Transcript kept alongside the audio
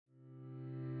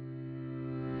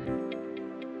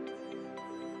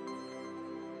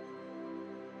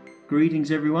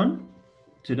Greetings everyone.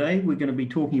 Today we're going to be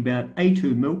talking about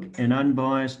A2 milk and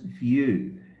unbiased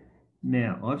view.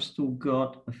 Now I've still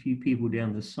got a few people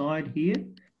down the side here,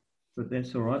 but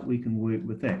that's all right, we can work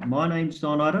with that. My name's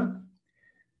Otter.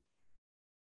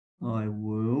 I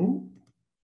will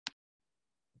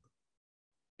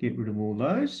get rid of all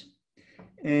those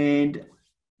and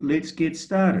let's get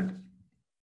started.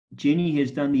 Jenny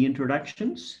has done the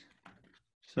introductions,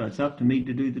 so it's up to me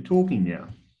to do the talking now.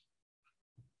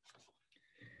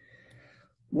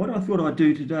 What I thought I'd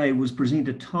do today was present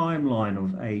a timeline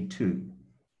of A2.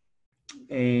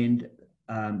 And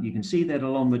you can see that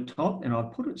along the top, and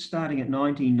I've put it starting at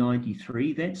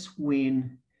 1993. That's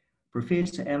when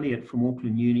Professor Elliott from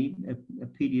Auckland Uni, a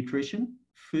paediatrician,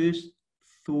 first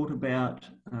thought about,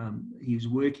 he was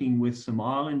working with some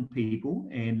island people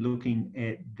and looking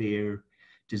at their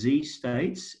disease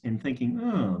states and thinking,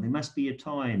 oh, there must be a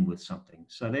tie-in with something.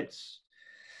 So that's,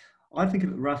 I think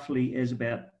of it roughly as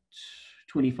about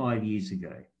 25 years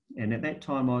ago. And at that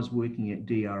time I was working at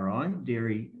DRI,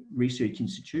 Dairy Research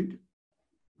Institute,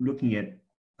 looking at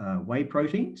whey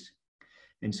proteins.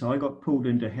 And so I got pulled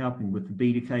into helping with the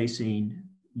beta casein,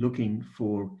 looking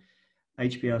for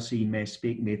HPLC mass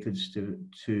spec methods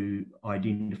to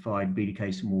identify beta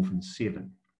casein morphin 7.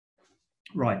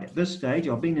 Right, at this stage,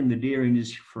 I've been in the dairy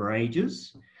industry for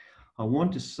ages. I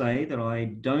want to say that I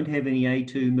don't have any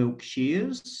A2 milk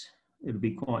shares. It'd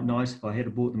be quite nice if I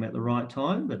had bought them at the right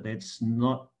time, but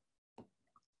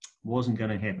wasn't going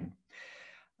to happen.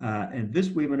 And this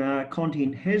webinar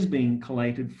content has been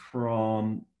collated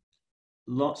from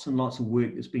lots and lots of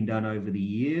work that's been done over the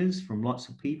years from lots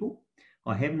of people.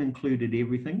 I haven't included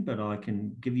everything, but I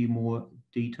can give you more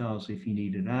details if you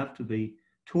need it after the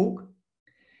talk.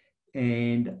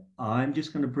 And I'm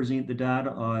just going to present the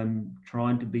data. I'm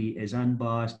trying to be as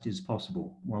unbiased as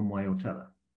possible, one way or t'other.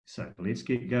 So let's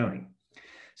get going.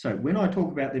 So when I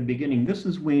talk about the beginning, this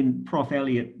is when Bob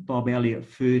Elliott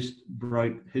first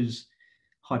broke his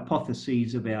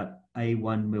hypotheses about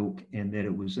A1 milk and that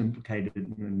it was implicated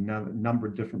in a number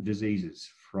of different diseases,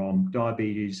 from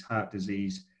diabetes, heart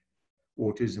disease,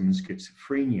 autism, and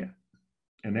schizophrenia.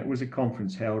 And that was a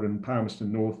conference held in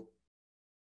Palmerston North,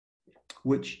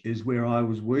 which is where I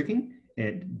was working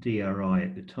at DRI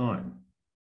at the time.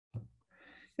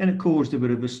 And it caused a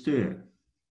bit of a stir.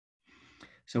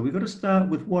 So we've got to start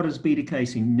with what is beta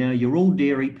casein. Now, you're all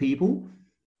dairy people,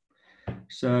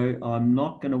 so I'm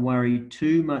not going to worry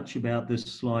too much about this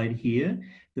slide here.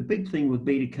 The big thing with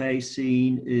beta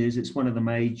casein is it's one of the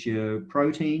major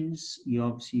proteins. You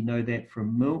obviously know that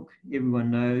from milk.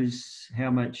 Everyone knows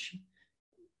how much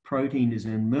protein is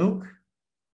in milk.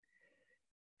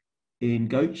 In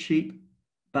goat, sheep,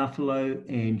 buffalo,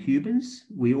 and humans,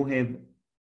 we all have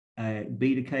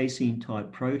beta casein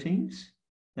type proteins.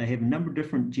 They have a number of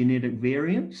different genetic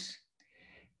variants.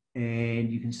 And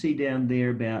you can see down there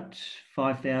about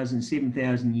 5,000,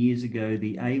 7,000 years ago,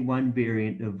 the A1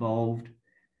 variant evolved.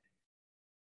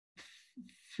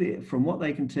 From what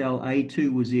they can tell,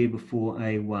 A2 was there before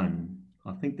A1.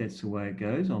 I think that's the way it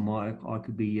goes. I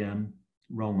could be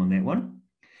wrong on that one.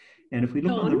 And if we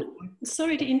look on the...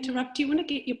 Sorry to interrupt. Do you want to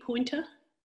get your pointer?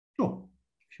 Sure.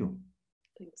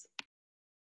 Thanks.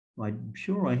 I'm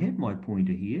sure I have my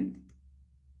pointer here.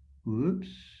 Whoops.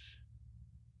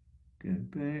 Go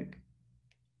back.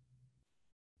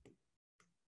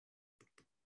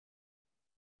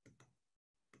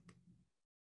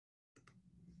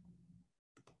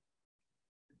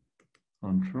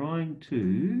 I'm trying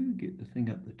to get the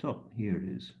thing up the top. Here it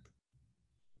is.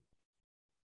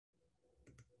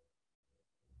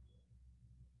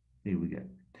 There we go.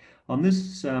 On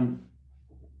this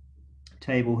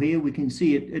table here, we can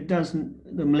see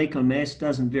the molecular mass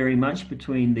doesn't vary much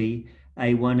between the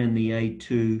A1 and the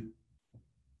A2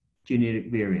 genetic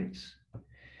variants.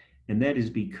 And that is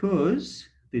because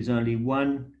there's only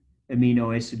one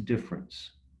amino acid difference.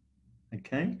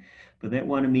 Okay, but that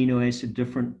one amino acid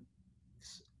difference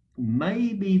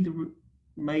may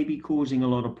be causing a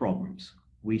lot of problems.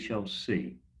 We shall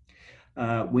see.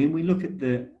 When we look at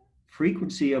the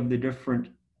frequency of the different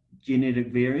genetic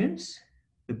variants,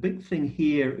 the big thing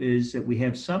here is that we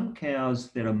have some cows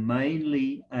that are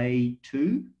mainly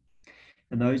A2,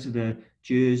 and those are the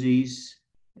Jerseys,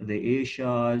 the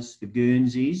Ayrshires, the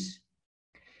Guernseys.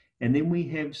 And then we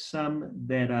have some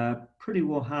that are pretty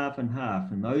well half and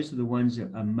half, and those are the ones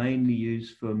that are mainly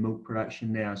used for milk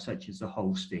production now, such as the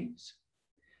Holsteins.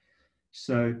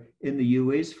 So in the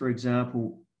US, for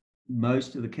example,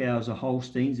 most of the cows are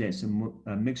Holsteins. That's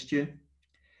a mixture.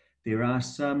 There are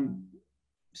some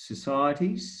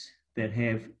societies that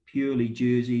have purely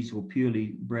Jerseys or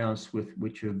purely brown Swiss,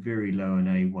 which are very low in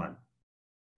A1.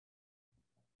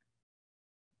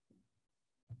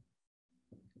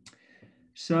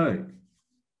 So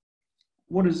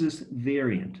what is this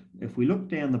variant? If we look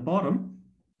down the bottom,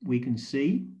 we can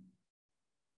see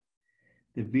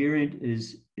the variant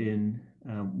is in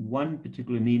one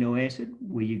particular amino acid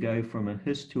where you go from a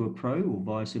his to a pro or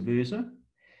vice versa.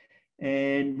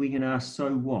 And we can ask, so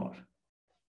what?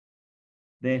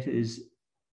 That is,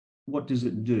 what does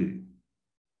it do?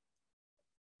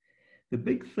 The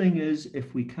big thing is,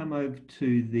 if we come over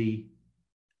to the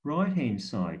right-hand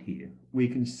side here, we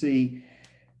can see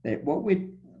that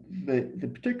the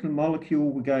particular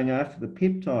molecule we're going after, the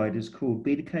peptide, is called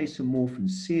beta-casomorphin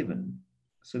 7.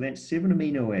 So that's 7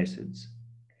 amino acids.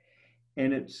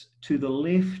 And it's to the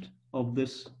left of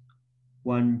this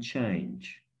one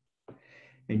change.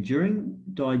 And during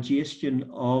digestion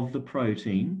of the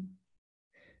protein,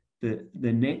 the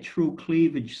natural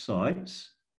cleavage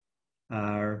sites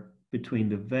are between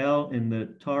the val and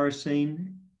the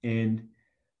tyrosine and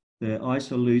the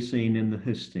isoleucine and the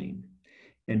histine.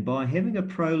 And by having a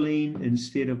proline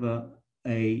instead of a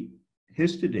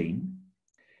histidine,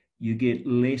 you get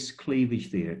less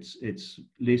cleavage there. It's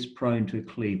less prone to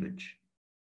cleavage.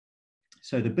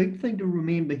 So the big thing to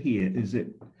remember here is that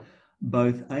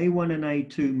both A1 and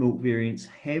A2 milk variants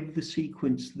have the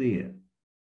sequence there.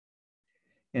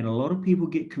 And a lot of people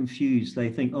get confused. They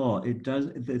think, oh,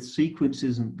 the sequence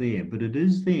isn't there, but it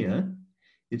is there.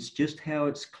 It's just how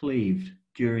it's cleaved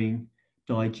during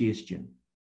digestion.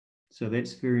 So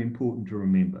that's very important to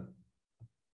remember.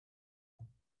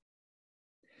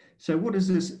 So what does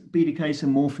this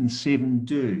beta-casomorphin 7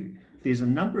 do? There's a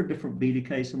number of different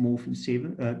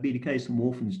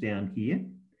beta-casomorphins down here.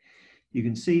 You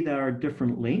can see there are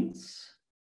different lengths.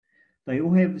 They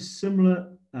all have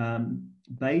similar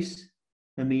base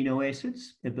amino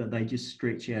acids, but they just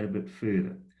stretch out a bit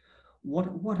further.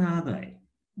 What are they?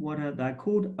 They're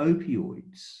called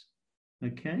opioids,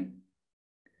 okay?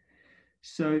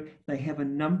 So they have a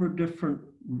number of different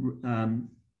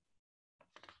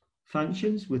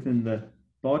functions within the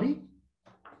body.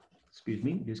 Excuse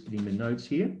me, just getting the notes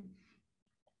here.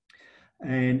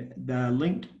 And they're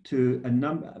linked to a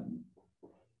number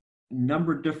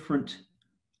of different,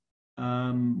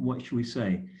 what should we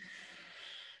say,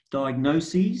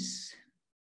 diagnoses.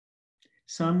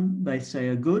 Some they say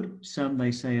are good, some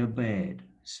they say are bad.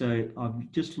 So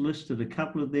I've just listed a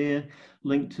couple of there,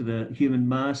 linked to the human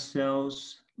mast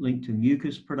cells, linked to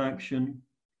mucus production.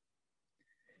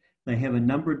 They have a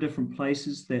number of different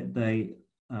places that they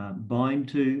bind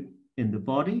to in the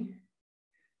body,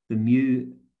 the mu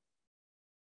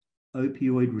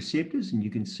opioid receptors, and you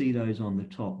can see those on the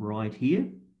top right here.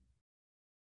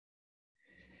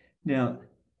 Now,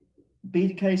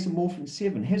 beta-casomorphin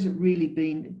 7, has it really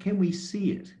been, can we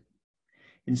see it?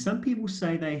 And some people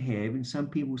say they have, and some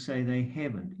people say they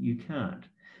haven't. You can't.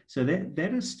 So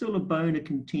that is still a bone of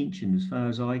contention as far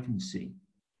as I can see.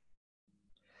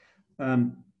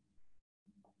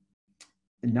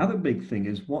 Another big thing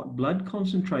is what blood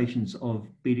concentrations of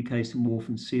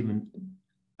beta-casomorphin 7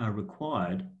 are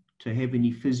required to have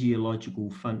any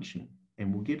physiological function.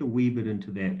 And we'll get a wee bit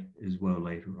into that as well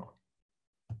later on.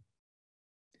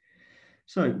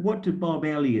 So what did Bob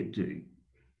Elliott do?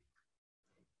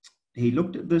 He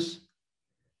looked at this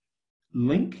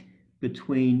link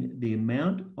between the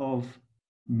amount of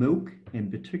milk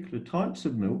and particular types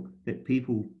of milk that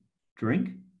people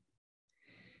drink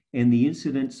and the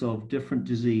incidence of different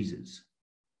diseases.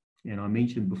 And I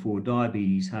mentioned before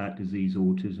diabetes, heart disease,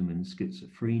 autism, and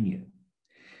schizophrenia.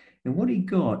 And what he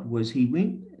got was he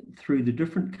went through the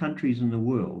different countries in the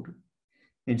world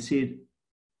and said,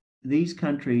 these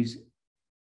countries,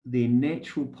 their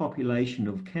natural population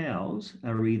of cows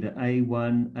are either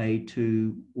A1,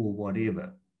 A2, or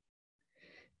whatever.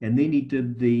 And then he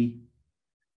did the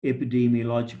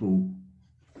epidemiological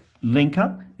link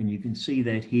up, and you can see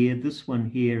that here. This one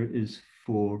here is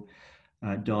for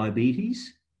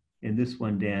diabetes, and this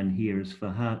one down here is for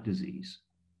heart disease.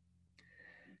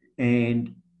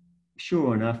 And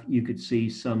sure enough, you could see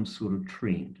some sort of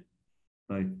trend,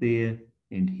 both there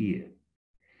and here.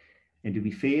 And to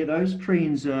be fair, those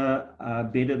trends are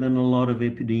better than a lot of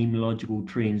epidemiological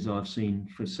trends I've seen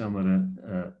for some of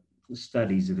the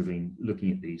studies that have been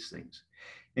looking at these things.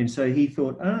 And so he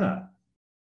thought,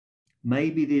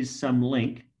 maybe there's some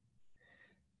link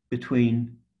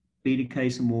between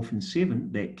beta-casomorphin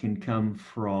 7 that can come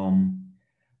from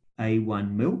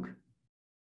A1 milk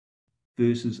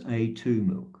versus A2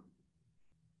 milk.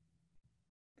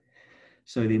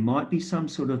 So there might be some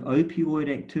sort of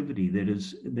opioid activity that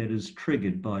is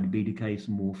triggered by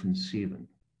beta-casomorphin 7.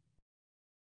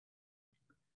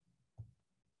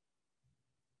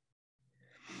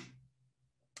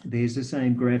 There's the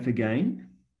same graph again.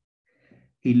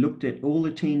 He looked at all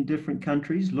the 10 different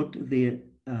countries, looked at their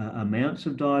amounts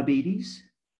of diabetes.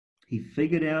 He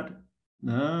figured out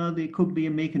there could be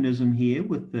a mechanism here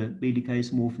with the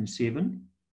beta-casein 7.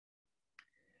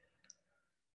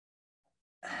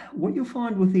 What you'll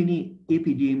find with any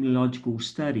epidemiological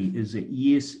study is that,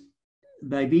 yes,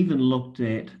 they've even looked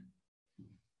at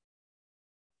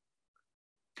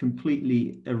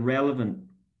completely irrelevant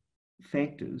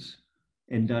factors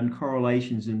and done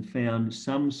correlations and found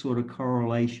some sort of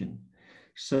correlation.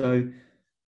 So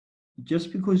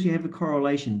just because you have a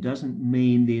correlation doesn't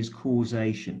mean there's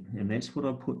causation, and that's what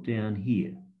I put down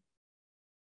here.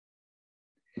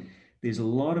 There's a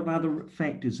lot of other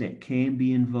factors that can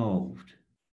be involved,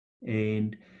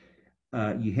 and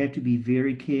you have to be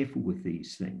very careful with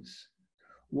these things.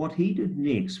 What he did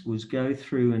next was go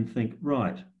through and think,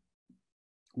 right,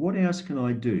 what else can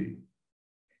I do?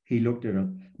 He looked at a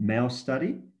mouse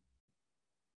study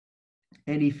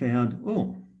and he found,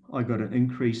 oh, I got an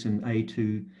increase in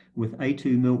A2 with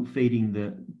A2 milk feeding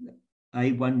the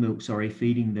A1 milk,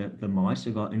 feeding the mice.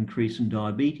 I got increase in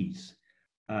diabetes.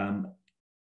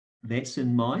 That's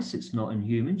in mice, it's not in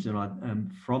humans.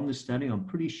 And from the study, I'm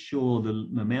pretty sure the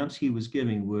amounts he was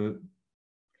giving were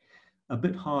a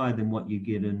bit higher than what you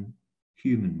get in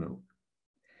human milk.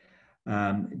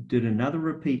 Did another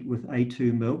repeat with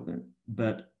A2 milk,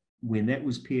 but when that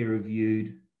was peer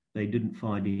reviewed, they didn't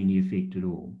find any effect at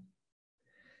all.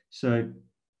 So,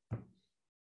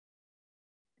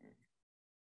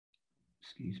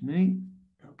 excuse me,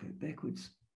 I'll go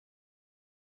backwards.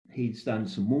 He's done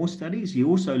some more studies. He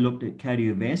also looked at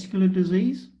cardiovascular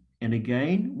disease. And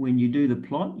again, when you do the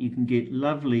plot, you can get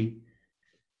lovely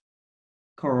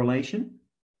correlation.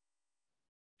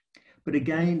 But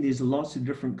again, there's lots of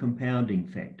different compounding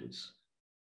factors.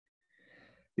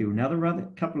 There were another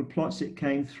couple of plots that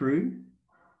came through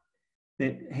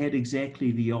that had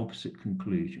exactly the opposite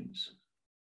conclusions.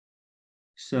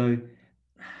 So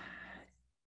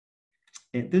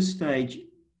at this stage,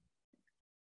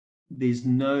 there's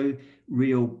no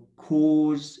real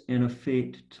cause and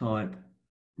effect type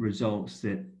results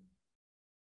that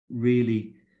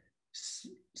really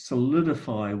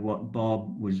solidify what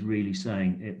Bob was really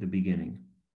saying at the beginning.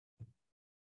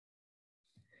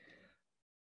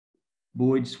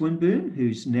 Boyd Swinburne,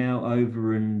 who's now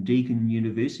over in Deakin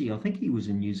University, I think he was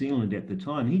in New Zealand at the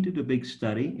time, he did a big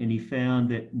study and he found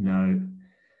that no,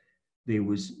 there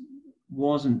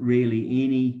wasn't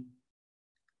really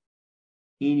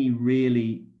any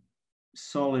really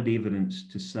solid evidence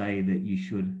to say that you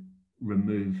should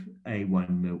remove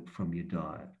A1 milk from your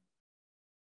diet.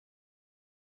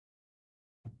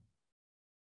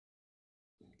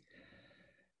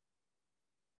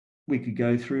 We could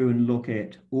go through and look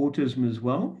at autism as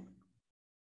well.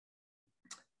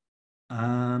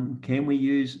 Can we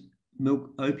use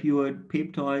milk opioid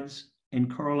peptides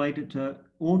and correlate it to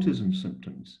autism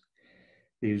symptoms?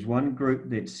 There's one group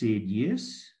that said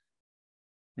yes,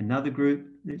 another group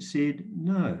that said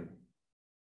no.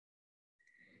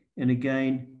 And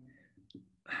again,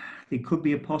 there could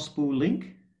be a possible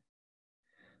link,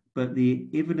 but the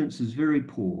evidence is very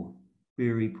poor,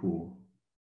 very poor.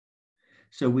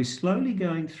 So we're slowly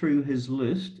going through his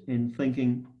list and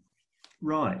thinking,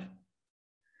 right,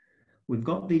 we've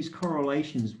got these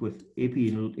correlations with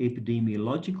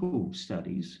epidemiological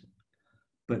studies,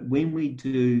 but when we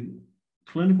do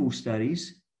clinical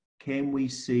studies, can we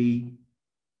see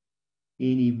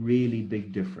any really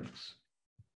big difference?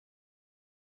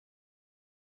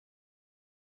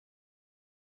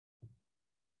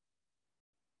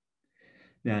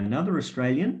 Now, another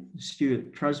Australian,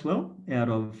 Stuart Truswell, out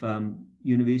of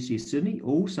University of Sydney,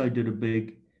 also did a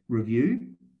big review.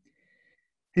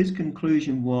 His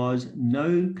conclusion was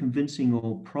no convincing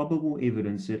or probable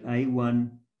evidence that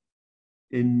A1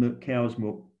 in cow's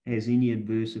milk has any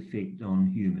adverse effect on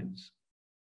humans.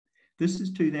 This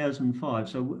is 2005,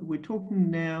 so we're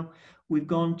talking now, we've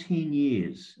gone 10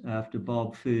 years after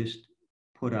Bob first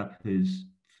put up his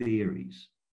theories.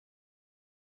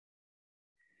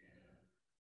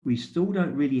 We still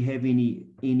don't really have any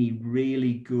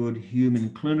really good human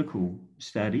clinical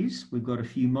studies. We've got a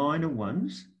few minor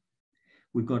ones.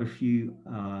 We've got a few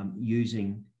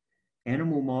using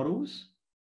animal models.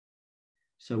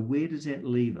 So where does that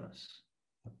leave us?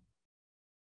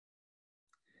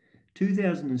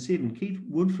 2007, Keith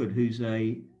Woodford, who's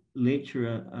a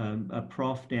lecturer, a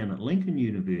prof down at Lincoln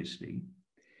University,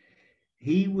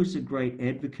 he was a great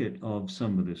advocate of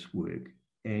some of this work,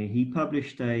 and he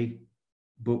published a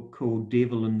book called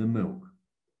Devil in the Milk.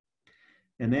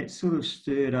 And that sort of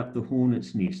stirred up the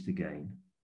hornet's nest again.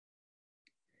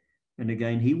 And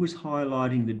again, he was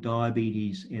highlighting the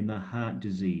diabetes and the heart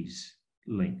disease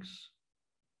links.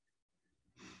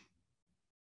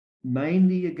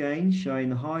 mainly again showing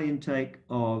the high intake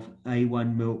of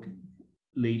A1 milk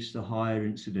leads to higher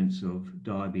incidence of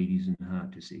diabetes and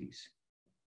heart disease.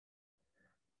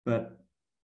 But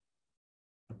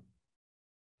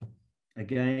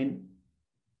again,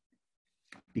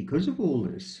 because of all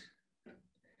this,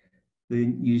 the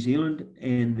New Zealand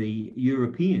and the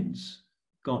Europeans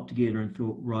got together and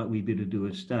thought, right, we better do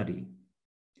a study.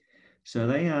 So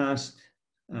they asked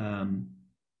Danone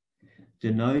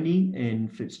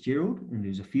and Fitzgerald, and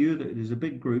there's a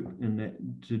big group in that,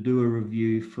 to do a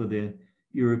review for the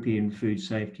European Food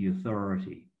Safety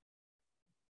Authority.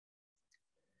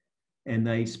 And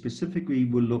they specifically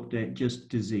were looked at just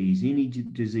disease, any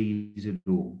disease at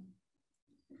all.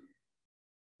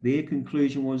 Their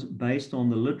conclusion was, based on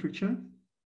the literature,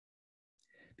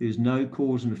 there's no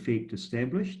cause and effect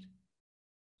established.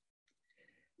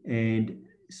 And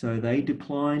so they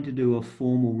declined to do a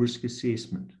formal risk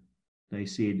assessment. They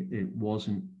said it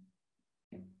wasn't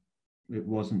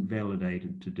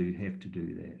validated to have to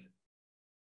do that.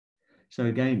 So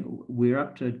again, we're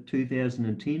up to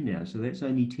 2010 now, so that's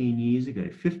only 10 years ago.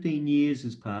 15 years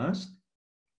has passed.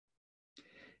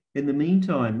 In the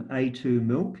meantime, A2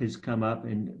 milk has come up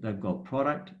and they've got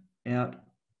product out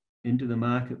into the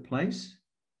marketplace.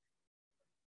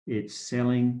 It's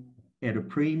selling at a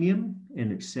premium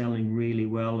and it's selling really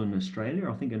well in Australia.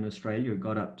 I think in Australia it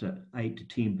got up to 8 to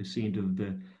 10% of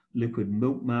the liquid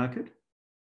milk market.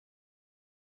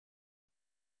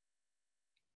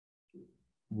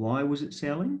 Why was it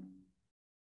selling?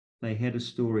 They had a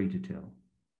story to tell.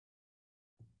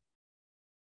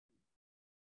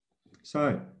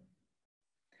 So,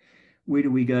 where do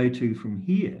we go to from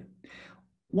here?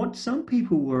 What some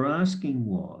people were asking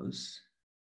was,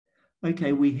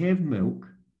 okay, we have milk.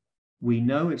 We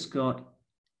know it's got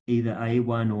either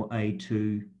A1 or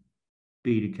A2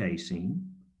 beta-casein.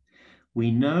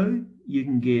 We know you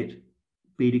can get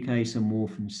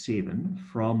beta-casomorphin 7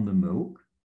 from the milk.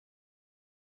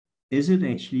 Is it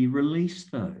actually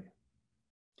released though?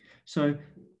 So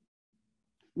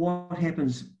what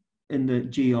happens in the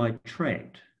GI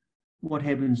tract? What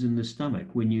happens in the stomach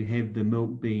when you have the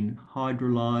milk being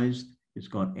hydrolyzed? It's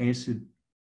got acid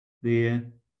there.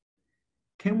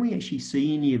 Can we actually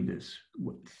see any of this?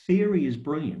 Theory is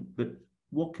brilliant, but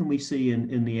what can we see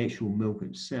in the actual milk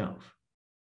itself?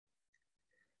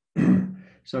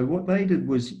 So what they did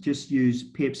was just use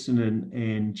pepsin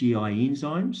and GI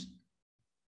enzymes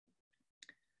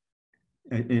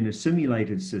in a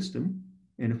simulated system.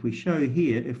 And if we show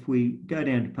here, if we go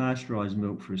down to pasteurized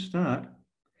milk for a start,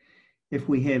 if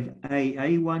we have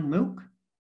A1 milk,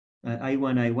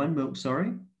 A1 milk,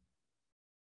 sorry,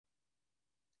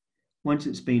 once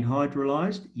it's been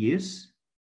hydrolyzed, yes,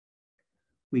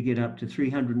 we get up to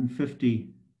 350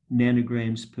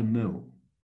 nanograms per mil.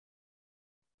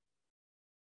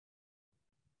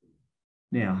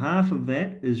 Now, half of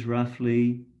that is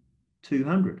roughly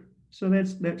 200. So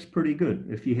that's pretty good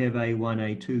if you have A1,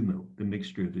 A2 milk, the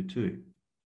mixture of the two.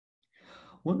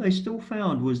 What they still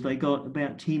found was they got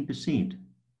about 10%,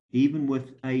 even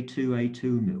with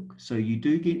A2 milk. So you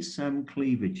do get some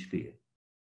cleavage there.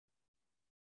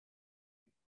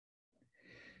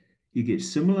 You get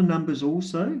similar numbers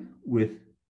also with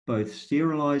both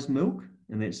sterilized milk,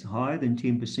 and that's higher than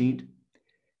 10%,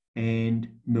 and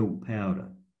milk powder.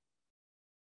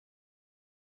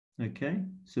 Okay,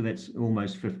 so that's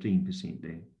almost 15%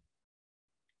 there.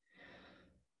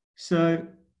 So,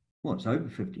 well, it's over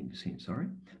 15%, sorry.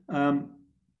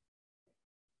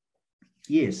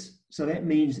 Yes, so that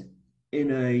means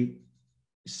in a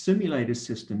simulated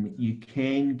system, you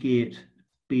can get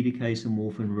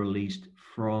beta-casomorphin released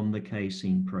from the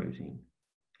casein protein.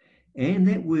 And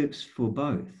that works for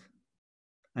both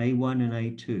A1 and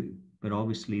A2, but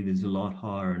obviously there's a lot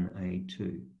higher in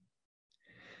A2.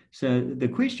 So the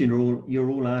question you're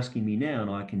all asking me now, and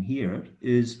I can hear it,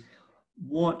 is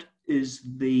what is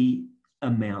the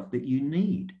amount that you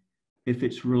need? If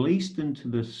it's released into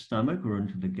the stomach or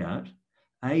into the gut,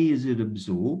 A, is it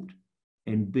absorbed?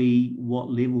 And B, what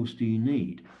levels do you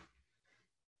need?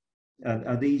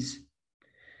 Are these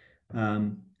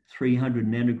 300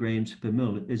 nanograms per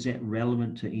mil, is that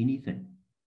relevant to anything?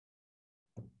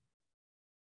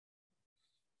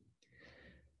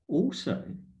 Also,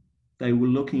 they were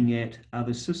looking at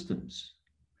other systems.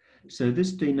 So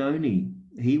this Danone,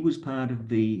 he was part of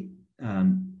the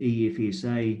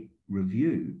EFSA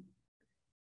review.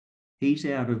 He's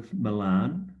out of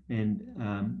Milan, and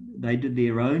they did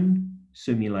their own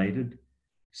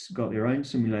got their own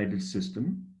simulated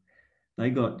system. They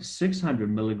got 600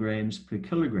 milligrams per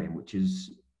kilogram, which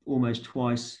is almost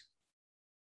twice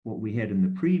what we had in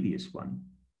the previous one.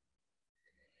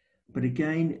 But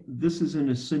again, this is in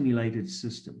a simulated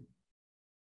system.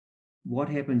 What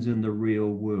happens in the real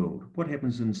world? What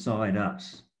happens inside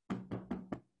us?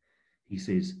 He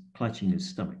says, clutching his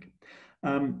stomach.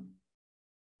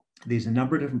 There's a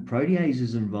number of different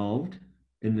proteases involved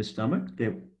in the stomach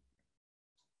that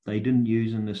they didn't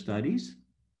use in the studies.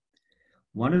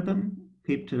 One of them,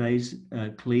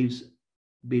 peptidase, cleaves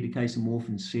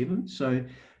beta-casomorphin 7. So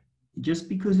just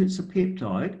because it's a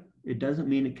peptide, it doesn't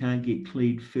mean it can't get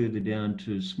cleaved further down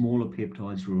to smaller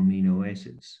peptides or amino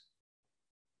acids.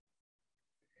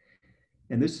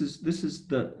 And this is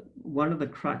one of the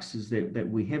cruxes that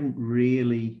we haven't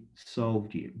really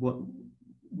solved yet.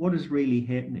 What is really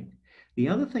happening? The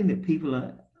other thing that people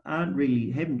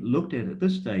haven't looked at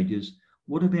this stage is,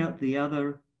 what about the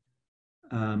other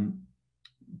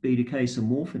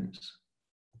beta-casomorphins?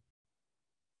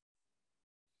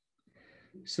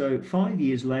 So 5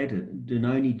 years later,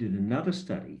 Danoni did another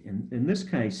study, and in this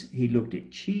case, he looked at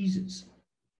cheeses.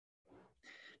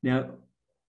 Now,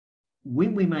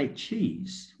 when we make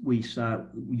cheese, we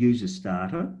use a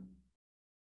starter,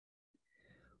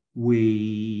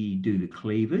 we do the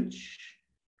cleavage,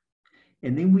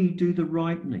 and then we do the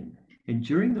ripening. And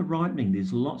during the ripening,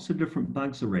 there's lots of different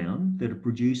bugs around that are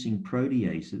producing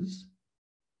proteases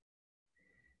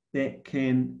that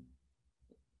can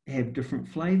have different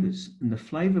flavors. And the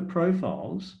flavor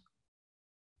profiles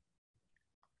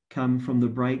come from the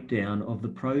breakdown of the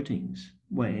proteins,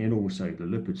 and also the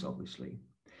lipids, obviously.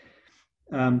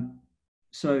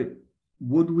 So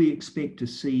would we expect to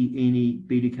see any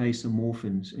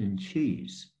beta-casomorphins in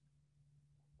cheese?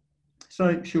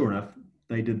 So sure enough,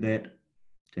 they did that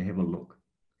to have a look.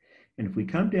 And if we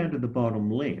come down to the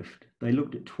bottom left, they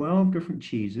looked at 12 different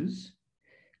cheeses.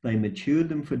 They matured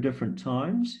them for different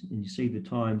times, and you see the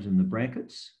times in the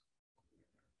brackets,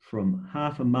 from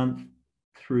half a month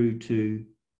through to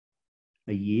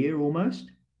a year almost.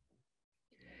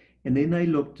 And then they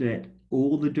looked at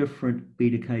all the different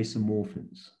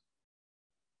beta-casomorphins.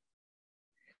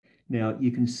 Now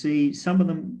you can see some of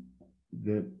them,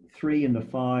 the 3 and the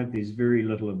 5, there's very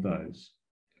little of those.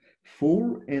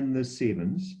 4 and the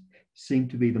 7s seem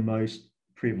to be the most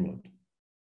prevalent.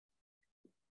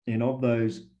 And of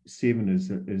those, 7 is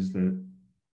the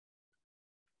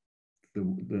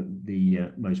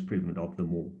most prevalent of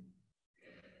them all.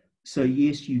 So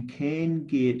yes, you can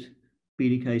get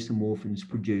beta-casomorphins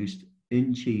produced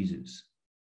in cheeses,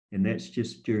 and that's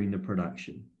just during the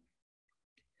production.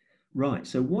 Right,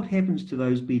 so what happens to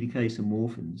those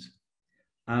beta-casomorphins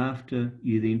after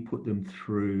you then put them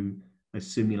through a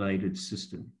simulated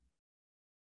system?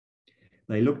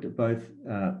 They looked at both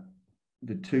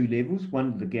the 2 levels,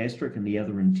 one the gastric and the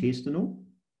other intestinal,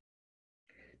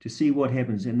 to see what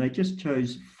happens, and they just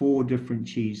chose 4 different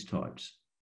cheese types.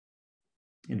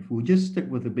 And if we'll just stick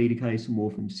with the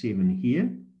beta-casomorphin 7 here,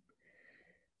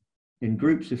 in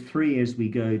groups of 3 as we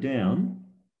go down,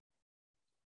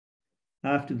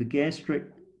 after the gastric,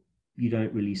 you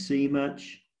don't really see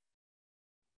much.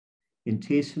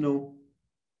 Intestinal,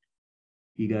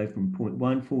 you go from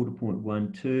 0.14 to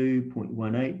 0.12,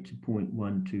 0.18 to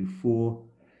 0.124.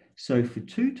 So for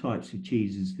 2 types of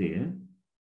cheeses there,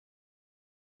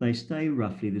 they stay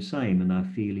roughly the same and are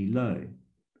fairly low.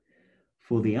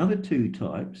 For the other 2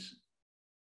 types,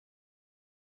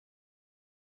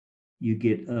 you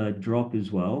get a drop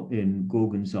as well in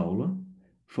gorgonzola.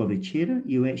 For the cheddar,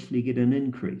 you actually get an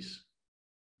increase,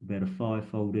 about a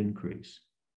 5-fold increase.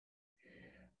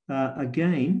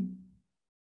 Again,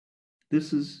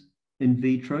 this is in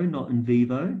vitro, not in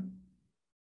vivo.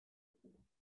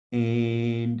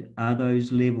 And are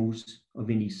those levels of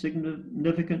any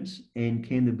significance? And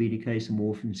can the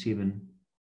beta-casomorphin 7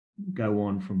 go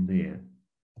on from there?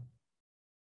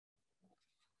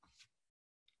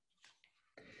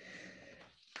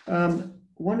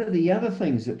 One of the other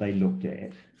things that they looked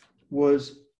at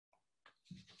was,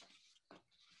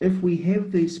 if we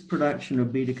have this production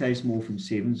of beta-casomorphin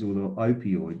 7s or the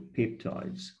opioid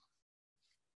peptides,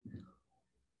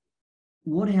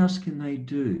 what else can they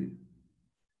do?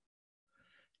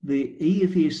 The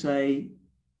EFSA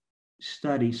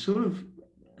study sort of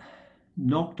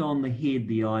knocked on the head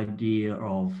the idea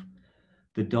of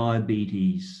the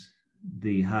diabetes,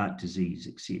 the heart disease,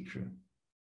 etc.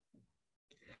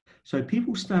 So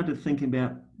people started thinking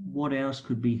about what else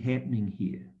could be happening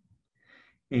here.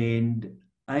 And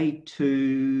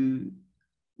A2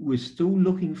 was still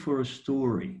looking for a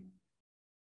story.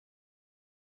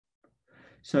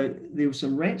 So there were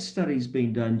some rat studies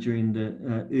being done during the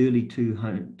early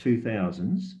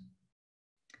 2000s,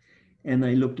 and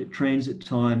they looked at transit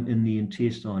time in the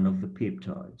intestine of the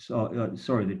peptides.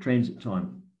 The transit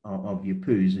time of your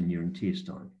poos in your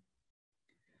intestine.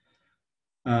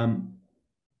 they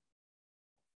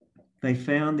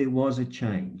found there was a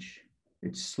change.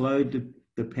 It slowed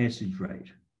the passage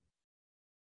rate.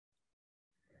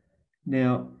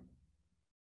 Now,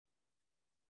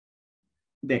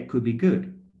 that could be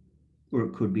good, or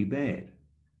it could be bad.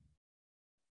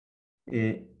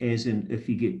 As in, if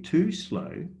you get too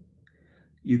slow,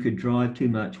 you could drive too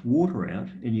much water out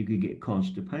and you could get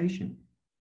constipation.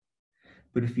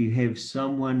 But if you have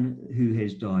someone who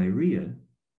has diarrhea,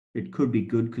 it could be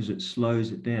good because it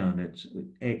slows it down. It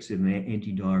acts as an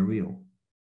antidiarrheal.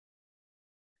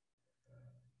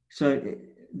 So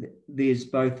there's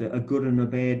both a good and a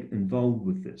bad involved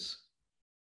with this.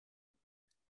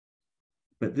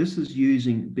 But this is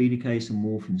using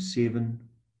beta-casomorphin 7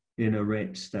 in a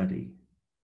rat study.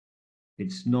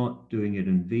 It's not doing it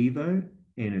in vivo,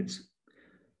 and it's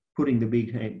putting the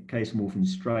beta-casomorphin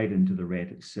straight into the rat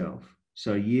itself.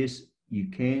 So yes, you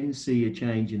can see a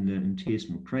change in the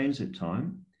intestinal transit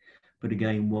time, but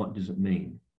again, what does it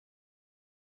mean?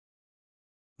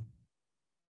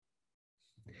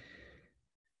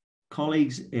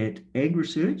 Colleagues at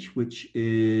AgResearch, which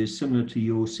is similar to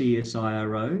your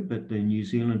CSIRO, but the New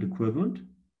Zealand equivalent,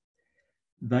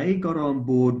 they got on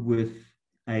board with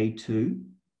A2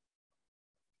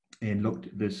 and looked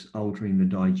at this altering the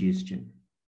digestion.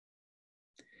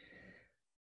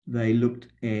 They looked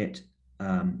at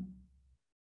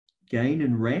gain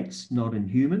in rats, not in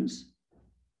humans,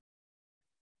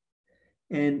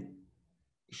 and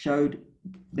showed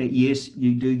that yes,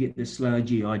 you do get the slower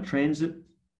GI transit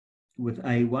with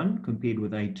A1 compared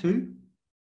with A2,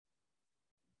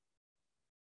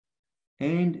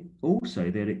 and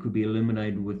also that it could be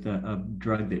eliminated with a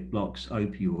drug that blocks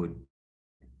opioid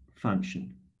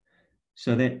function.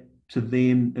 So that to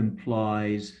them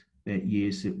implies that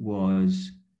yes, it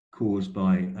was caused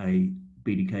by a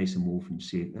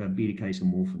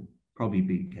beta-casomorphin, probably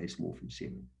beta-casomorphin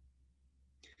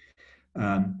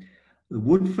 7.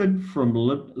 Woodford from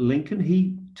Lincoln,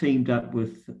 he teamed up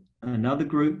with another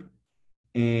group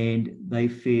and they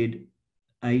fed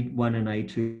A1 and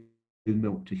A2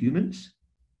 milk to humans.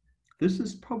 This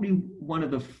is probably one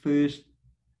of the first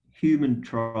human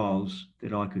trials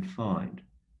that I could find.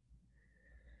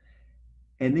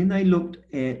 And then they looked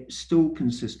at stool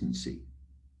consistency.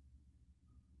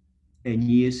 And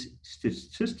yes,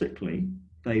 statistically,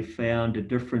 they found a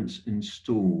difference in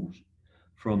stools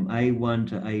from A1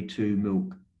 to A2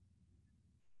 milk.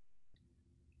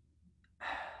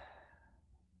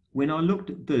 When I looked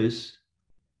at this,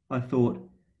 I thought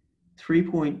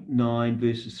 3.9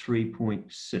 versus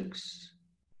 3.6.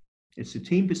 It's a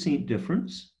 10%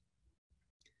 difference,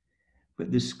 but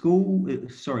the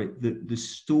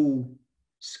stool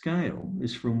scale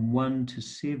is from 1 to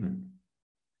 7.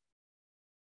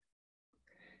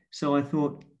 So I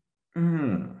thought,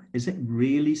 is that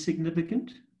really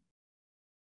significant?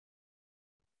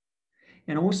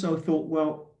 And also I thought,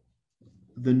 well,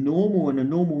 the normal in a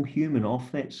normal human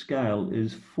off that scale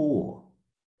is 4.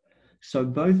 So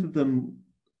both of them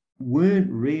weren't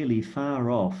really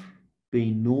far off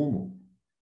being normal.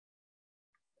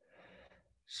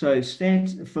 So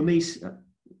stats, for me,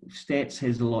 stats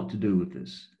has a lot to do with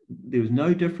this. There was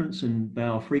no difference in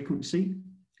bowel frequency,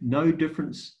 no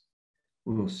difference,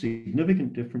 or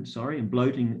significant difference, in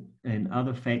bloating and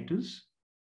other factors.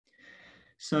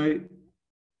 So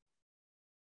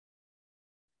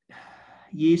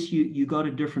yes, you got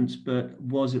a difference, but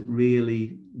was it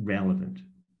really relevant?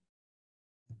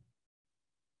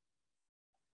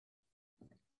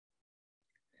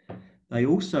 They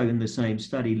also, in the same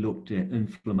study, looked at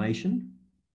inflammation,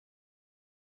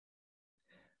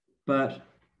 but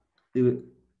there were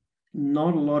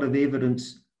not a lot of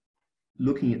evidence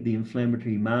looking at the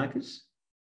inflammatory markers.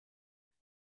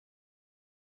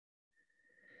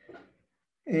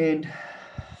 And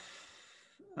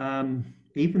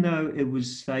even though it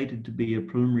was stated to be a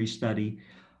preliminary study,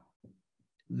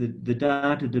 the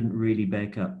data didn't really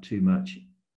back up too much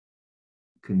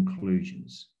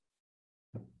conclusions.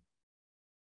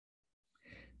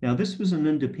 Now, this was an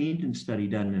independent study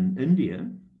done in India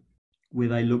where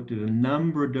they looked at a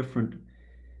number of different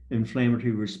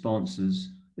inflammatory responses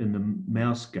in the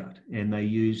mouse gut, and they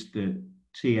used the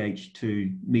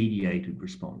Th2 mediated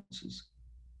responses.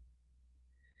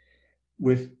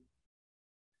 With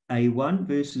A1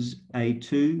 versus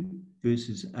A2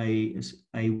 versus A1,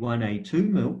 A2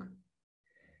 milk,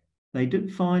 they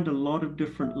did find a lot of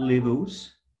different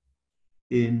levels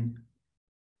in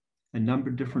a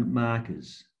number of different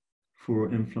markers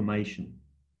for inflammation.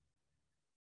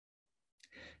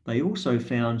 They also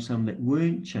found some that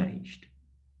weren't changed,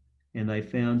 and they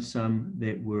found some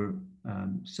that were,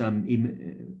 some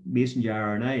messenger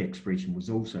RNA expression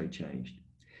was also changed.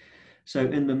 So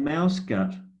in the mouse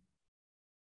gut,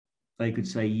 they could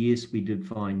say, yes, we did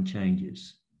find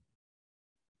changes.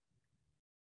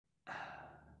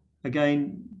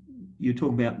 Again, you're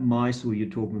talking about mice or you're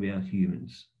talking about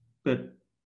humans, but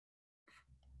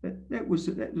that was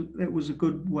a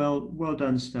good, well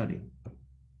done study.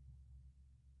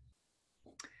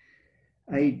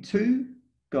 A2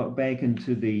 got back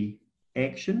into the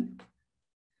action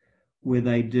where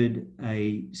they did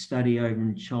a study over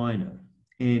in China,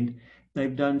 and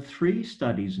they've done 3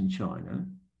 studies in China,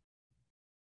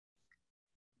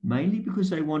 mainly because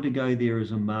they want to go there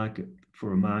as a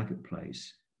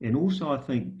marketplace. And also, I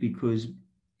think, because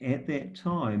at that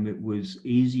time, it was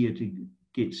easier to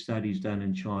get studies done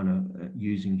in China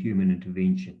using human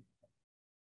intervention.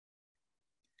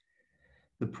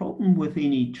 The problem with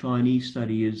any Chinese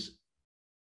study is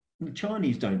the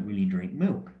Chinese don't really drink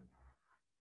milk.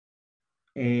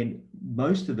 And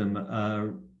most of them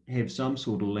have some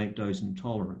sort of lactose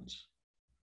intolerance.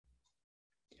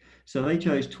 So they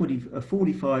chose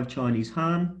 45 Chinese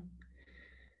Han.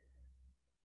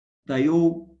 They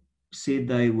all said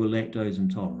they were lactose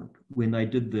intolerant. When they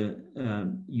did the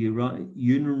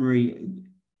urinary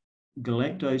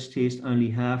galactose test, only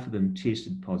half of them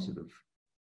tested positive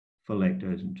for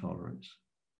lactose intolerance.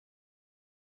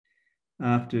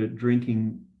 After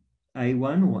drinking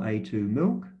A1 or A2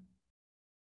 milk,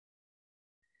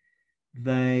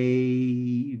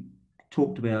 they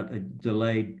talked about a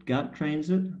delayed gut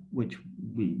transit, which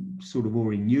we sort of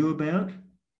already knew about.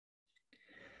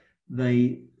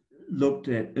 They looked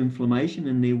at inflammation,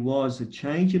 and there was a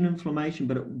change in inflammation,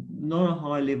 but not a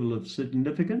high level of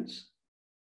significance.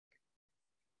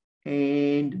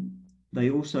 And they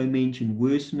also mentioned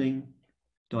worsening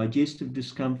digestive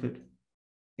discomfort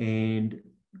and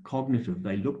cognitive.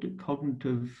 They looked at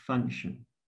cognitive function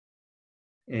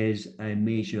as a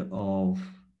measure of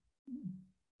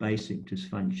basic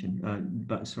dysfunction,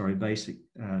 basic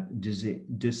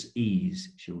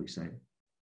dis-ease, shall we say.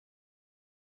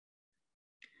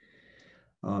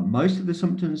 Most of the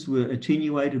symptoms were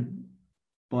attenuated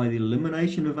by the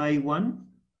elimination of A1,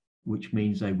 which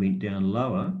means they went down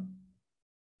lower.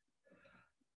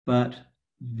 But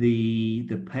the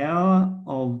power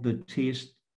of the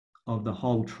test of the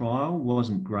whole trial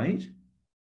wasn't great.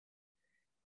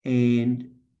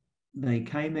 And they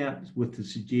came out with the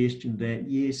suggestion that,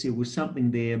 yes, there was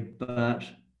something there, but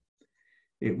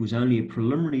it was only a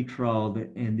preliminary trial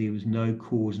and there was no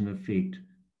cause and effect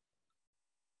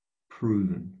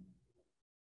proven.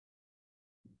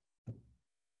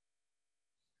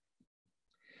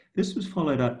 This was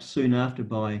followed up soon after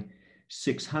by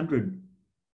 600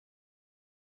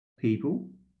 people,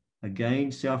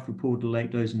 again, self-reported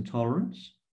lactose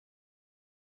intolerance.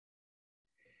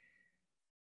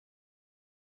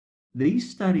 These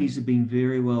studies have been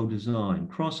very well designed,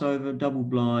 crossover, double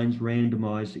blinds,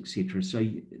 randomized, etc. So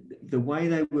the way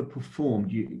they were performed,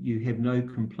 you have no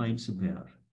complaints about.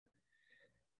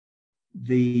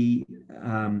 The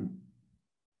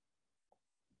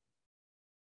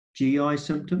GI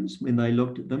symptoms, when they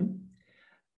looked at them,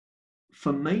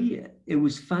 for me, it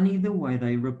was funny the way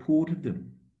they reported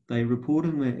them. They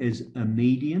reported them as a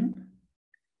median.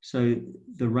 So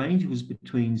the range was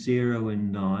between 0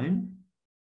 and 9.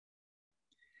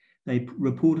 They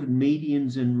reported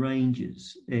medians and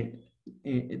ranges,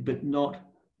 but not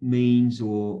means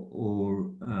or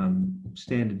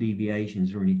standard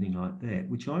deviations or anything like that,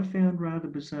 which I found rather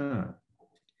bizarre.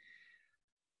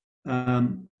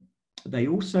 They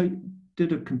also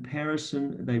did a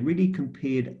comparison. They really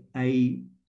compared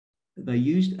they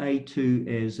used A2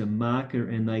 as a marker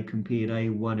and they compared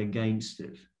A1 against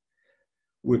it,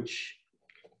 which,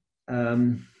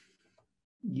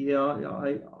 yeah,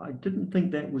 I didn't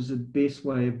think that was the best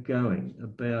way of going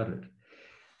about it.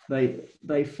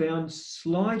 They found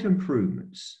slight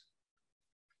improvements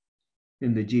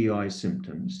in the GI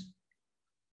symptoms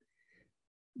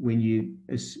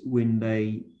when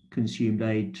they consumed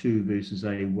A2 versus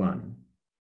A1.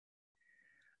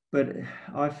 But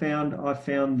I found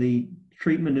the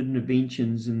treatment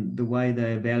interventions and the way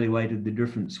they evaluated the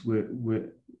difference were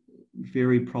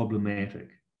very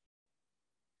problematic.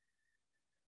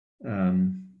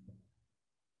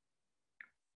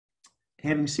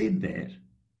 Having said that,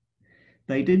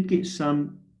 they did get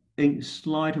some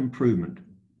slight improvement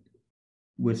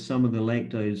with some of the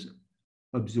lactose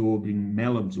absorbing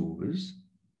malabsorbers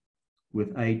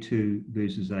with A2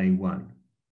 versus A1.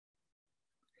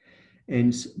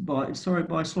 And by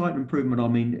slight improvement, I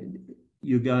mean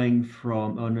you're going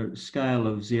from, on a scale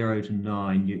of 0 to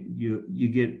 9, you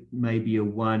get maybe a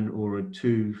 1 or a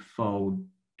 2-fold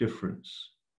difference.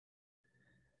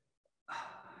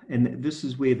 And this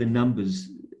is where the numbers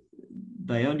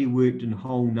they only worked in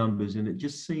whole numbers, and it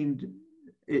just seemed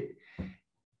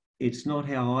it's not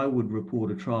how I would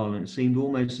report a trial, and it seemed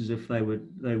almost as if they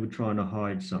were trying to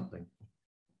hide something.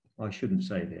 I shouldn't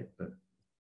say that, but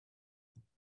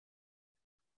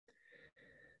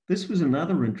this was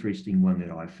another interesting one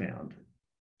that I found,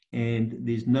 and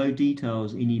there's no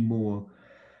details anymore,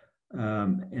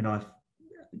 and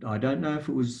I don't know if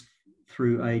it was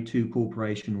through A2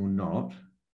 Corporation or not,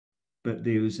 but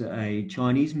there was a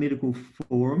Chinese medical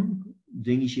forum,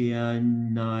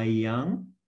 Dingxianayang,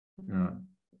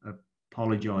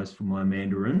 apologize for my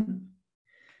Mandarin,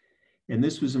 and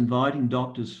this was inviting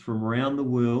doctors from around the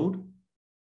world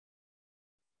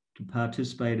to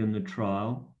participate in the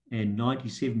trial, and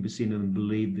 97% of them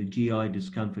believed the GI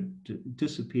discomfort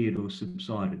disappeared or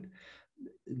subsided.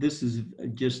 This is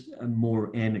just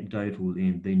more anecdotal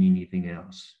than anything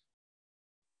else.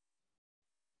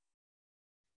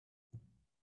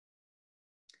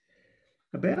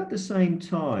 About the same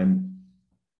time,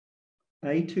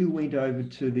 A2 went over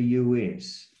to the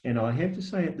US, and I have to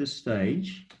say at this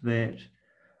stage that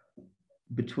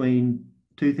between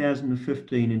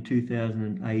 2015 and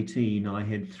 2018, I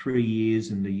had 3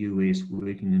 years in the US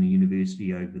working in a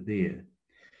university over there.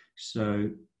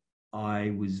 So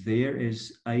I was there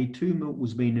as A2 milk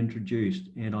was being introduced,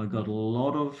 and I got a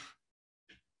lot of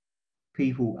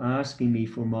people asking me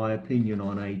for my opinion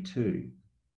on A2.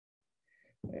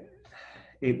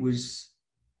 It was,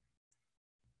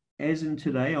 as in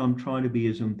today, I'm trying to be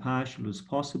as impartial as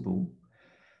possible.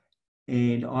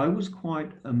 And I was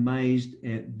quite amazed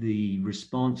at the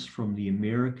response from the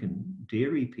American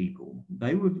dairy people.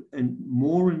 They were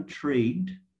more intrigued.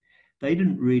 They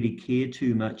didn't really care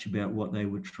too much about what they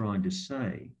were trying to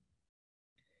say.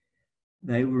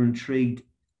 They were intrigued,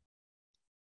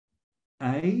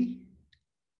 A,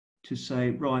 to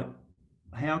say, right,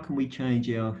 how can we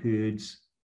change our herds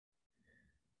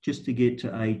just to get to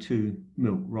A2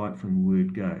 milk right from the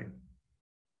word go?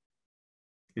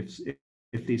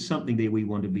 If there's something there, we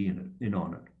want to be in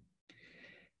on it.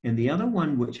 And the other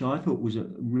one, which I thought was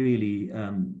really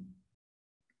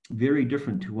very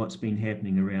different to what's been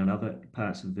happening around other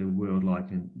parts of the world, like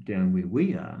down where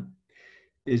we are,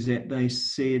 is that they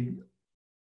said,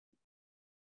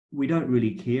 we don't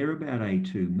really care about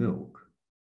A2 milk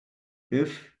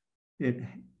if it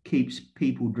keeps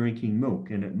people drinking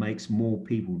milk and it makes more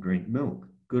people drink milk.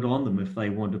 Good on them if they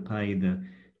want to pay the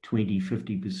 20,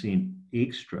 50%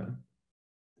 extra.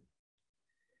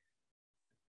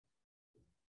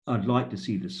 I'd like to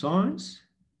see the science.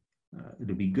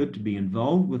 It'd be good to be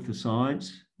involved with the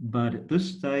science, but at this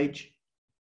stage,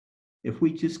 if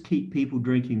we just keep people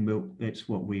drinking milk, that's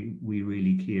what we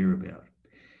really care about.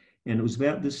 And it was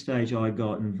about this stage I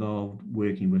got involved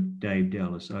working with Dave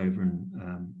Dallas over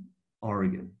in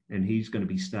Oregon, and he's going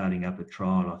to be starting up a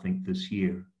trial, I think, this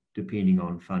year, depending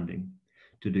on funding,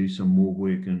 to do some more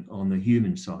work on the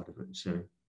human side of it. So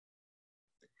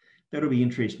that'll be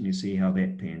interesting to see how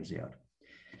that pans out.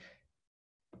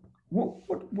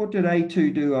 What did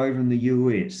A2 do over in the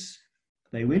US?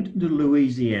 They went into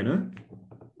Louisiana,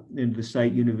 into the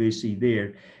state university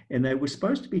there, and they were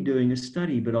supposed to be doing a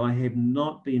study, but I have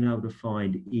not been able to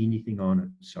find anything on it,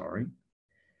 sorry.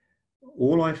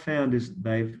 All I found is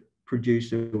they've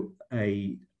produced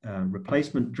a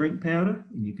replacement drink powder,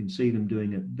 and you can see them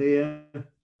doing it there.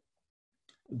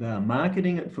 They're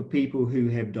marketing it for people who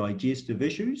have digestive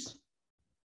issues,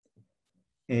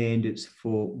 and it's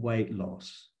for weight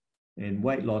loss. And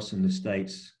weight loss in the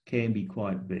States can be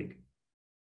quite big.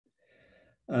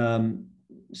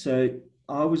 So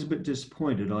I was a bit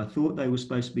disappointed. I thought they were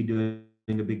supposed to be doing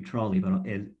a big trial, but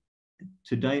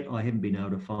to date, I haven't been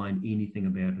able to find anything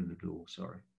about it at all,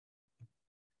 sorry.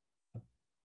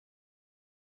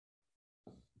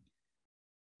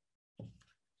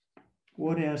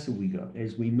 What else have we got?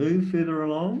 As we move further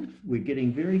along, we're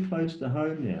getting very close to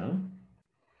home now.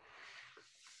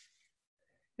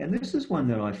 And this is one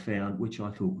that I found, which I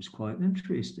thought was quite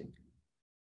interesting.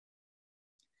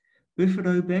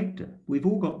 Bifidobacter. We've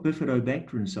all got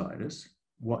Bifidobacter inside us.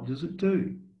 What does it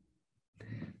do?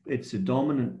 It's a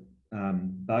dominant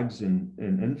bugs in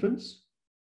infants.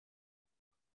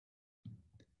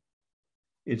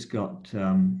 It's got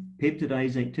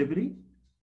peptidase activity.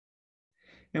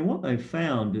 And what they've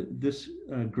found, this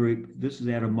group, this is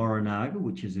out of Morinaga,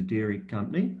 which is a dairy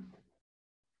company.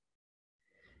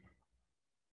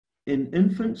 In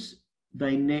infants,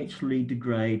 they naturally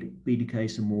degrade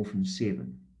beta-casomorphin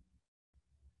 7.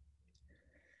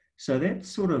 So that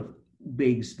sort of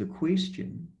begs the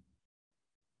question.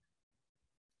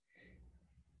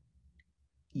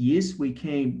 Yes, we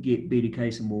can get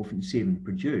beta-casomorphin 7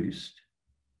 produced.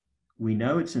 We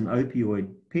know it's an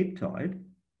opioid peptide.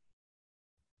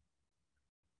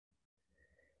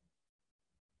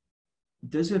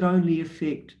 Does it only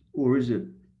affect, or is it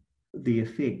the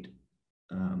effect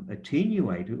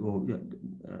attenuated or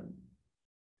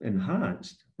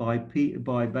enhanced by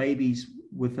babies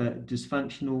with a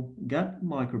dysfunctional gut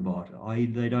microbiota, i.e.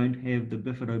 they don't have the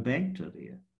bifidobacter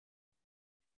there?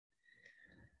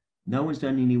 No one's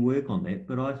done any work on that,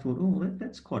 but I thought, oh,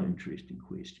 that's quite an interesting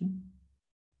question.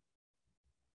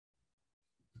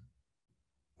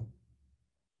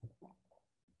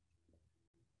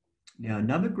 Now,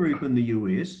 another group in the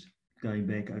US, going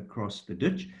back across the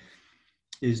ditch,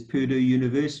 is Purdue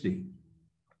University.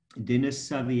 Dennis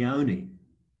Saviano,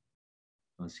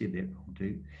 I said that wrong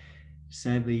too.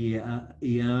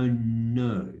 Saviano,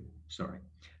 sorry.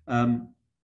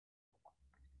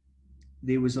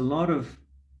 There was a lot of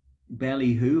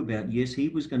ballyhoo about, yes, he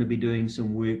was going to be doing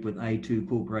some work with A2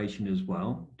 Corporation as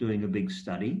well, doing a big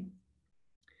study.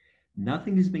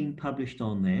 Nothing has been published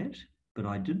on that, but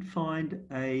I did find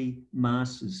a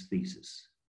master's thesis.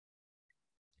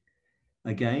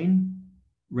 Again,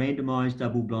 randomized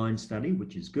double-blind study,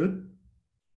 which is good.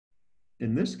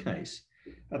 In this case,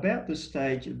 about this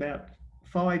stage, about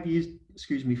 5 years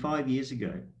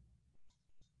ago,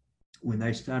 when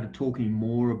they started talking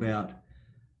more about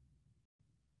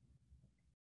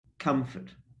comfort.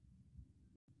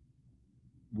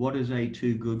 What is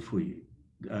A2 good for you?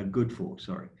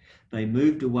 They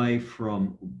moved away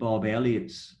from Bob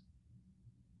Elliott's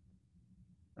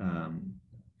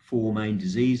 4 main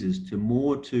diseases to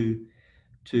more to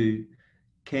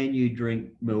can you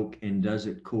drink milk and does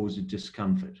it cause a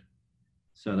discomfort?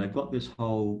 So they've got this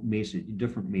whole message,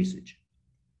 different message.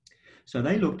 So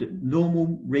they looked at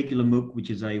normal regular milk, which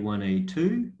is A1,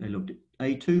 A2. They looked at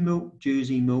A2 milk,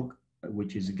 Jersey milk,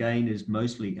 which is again is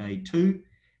mostly A2,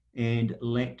 and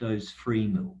lactose-free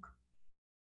milk.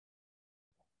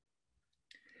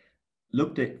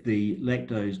 Looked at the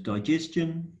lactose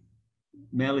digestion,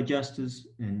 maladjusters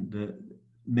and the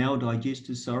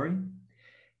maldigesters,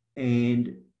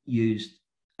 and used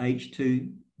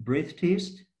H2 breath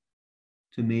test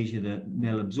to measure the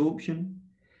malabsorption.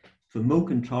 For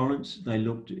milk intolerance, they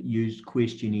used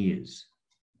questionnaires.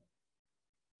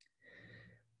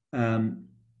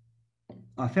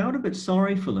 I felt a bit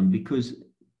sorry for them because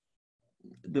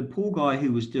the poor guy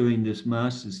who was doing this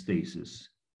master's thesis,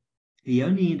 he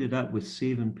only ended up with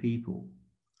 7 people.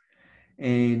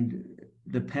 And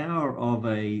the power of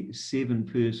a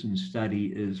 7-person study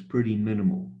is pretty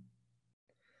minimal.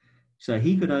 So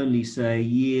he could only say,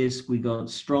 yes, we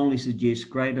strongly suggest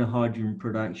greater hydrogen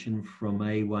production from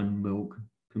A1 milk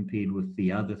compared with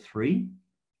the other 3.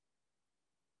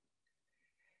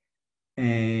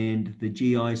 And the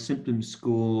GI symptom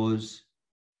scores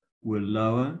were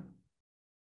lower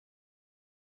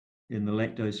in the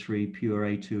lactose-free pure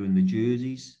A2 in the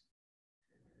Jerseys,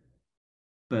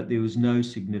 but there was no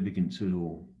significance at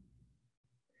all.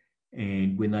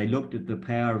 And when they looked at the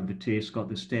power of the test, got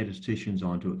the statisticians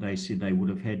onto it, they said they would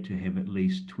have had to have at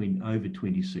least over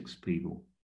 26 people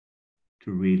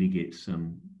to really get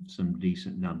some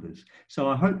decent numbers. So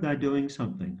I hope they're doing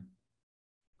something.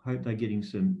 I hope they're getting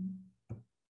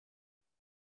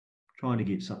trying to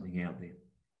get something out there.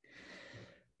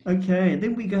 Okay, and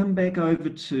then we come back over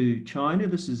to China.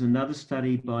 This is another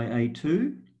study by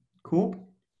A2 Corp.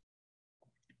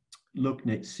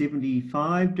 Looking at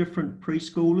 75 different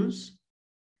preschoolers.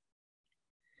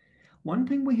 One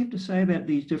thing we have to say about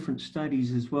these different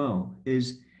studies as well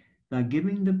is they're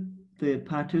giving the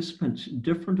participants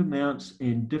different amounts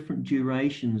and different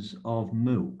durations of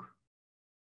milk.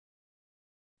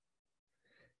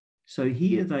 So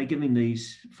here they're giving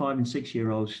these 5 and 6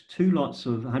 year olds 2 lots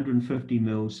of 150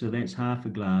 mils, so that's half a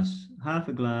glass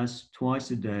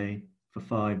twice a day for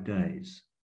 5 days.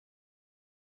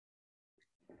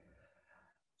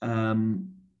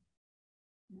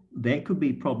 That could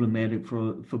be problematic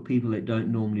for people that don't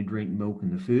normally drink milk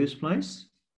in the first place.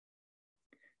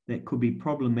 That could be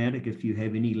problematic if you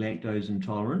have any lactose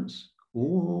intolerance,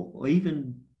 or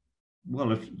even,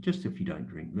 well, if you don't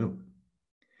drink milk.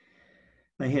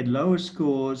 They had lower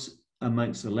scores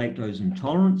amongst the lactose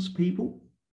intolerance people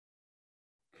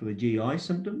for the GI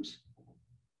symptoms.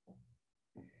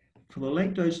 For the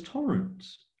lactose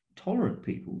tolerant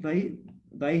people,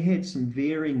 they had some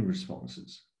varying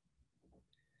responses.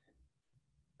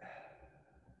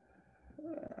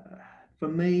 For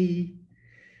me,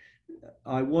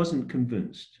 I wasn't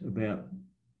convinced about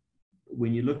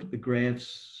when you look at the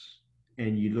graphs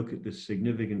and you look at the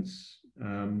significance.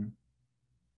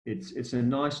 It's a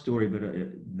nice story, but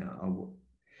no,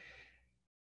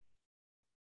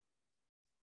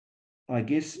 I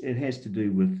guess it has to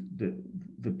do with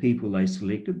the people they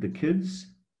selected, the kids.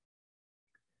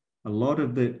 A lot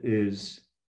of it is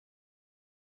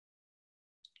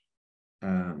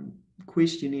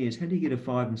questionnaires. How do you get a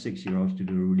 5 and 6-year-olds to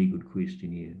do a really good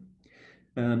questionnaire?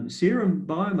 Serum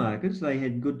biomarkers, they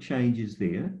had good changes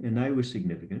there, and they were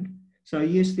significant. So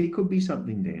yes, there could be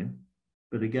something there.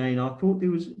 But again, I thought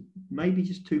there was maybe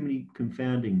just too many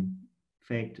confounding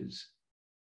factors.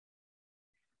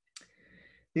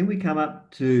 Then we come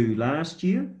up to last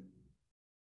year,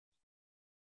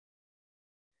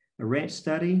 a rat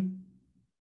study.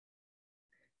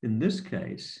 In this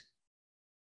case,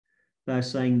 they're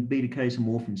saying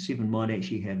beta-casomorphin 7 might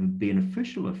actually have a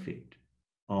beneficial effect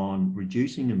on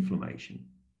reducing inflammation.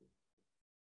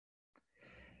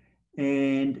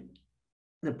 And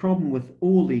the problem with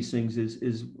all these things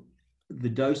is the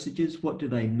dosages. What do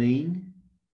they mean?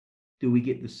 Do we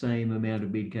get the same amount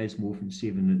of beta-casomorphin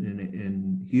 7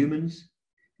 in humans?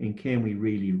 And can we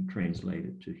really translate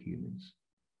it to humans?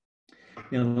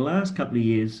 Now, in the last couple of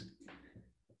years,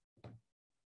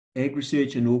 Ag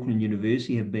Research and Auckland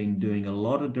University have been doing a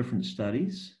lot of different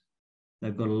studies.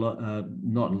 They've got a lot,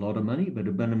 not a lot of money, but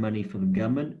a bit of money for the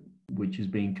government, which is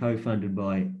being co-funded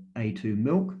by A2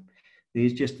 Milk.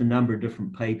 There's just a number of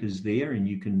different papers there, and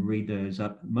you can read those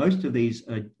up. Most of these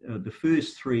are, the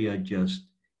first 3 are just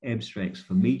abstracts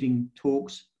for meeting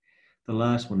talks. The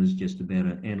last one is just about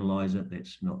an analyzer.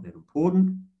 That's not that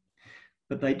important.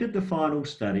 But they did the final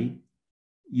study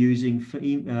using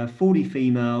 40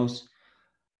 females,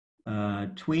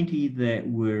 20 that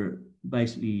were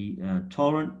basically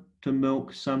tolerant to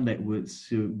milk, some that were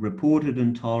reported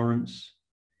intolerance,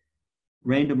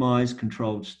 randomized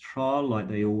controlled trial like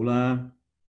they all are.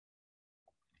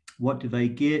 What do they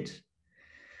get?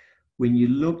 When you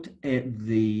looked at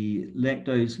the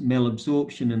lactose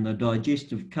malabsorption and the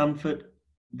digestive comfort,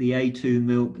 the A2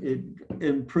 milk, it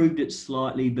improved it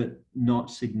slightly, but not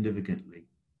significantly.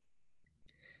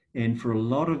 And for a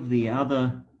lot of the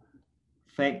other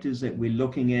factors that we're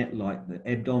looking at, like the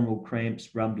abdominal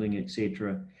cramps, rumbling,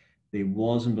 etc., there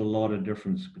wasn't a lot of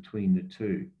difference between the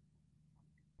two.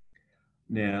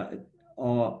 Now,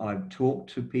 I've talked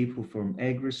to people from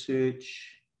Ag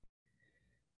Research.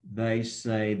 They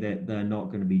say that they're not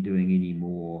going to be doing any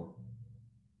more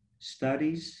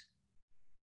studies.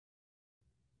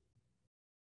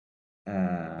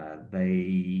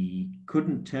 They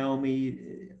couldn't tell me.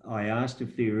 I asked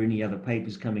if there were any other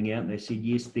papers coming out, and they said,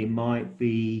 yes, there might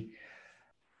be.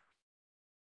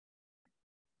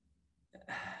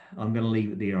 I'm going to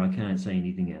leave it there. I can't say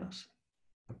anything else.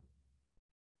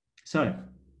 So,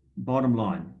 bottom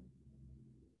line,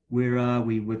 where are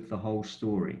we with the whole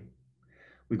story?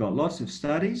 We got lots of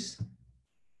studies.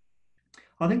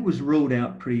 I think it was ruled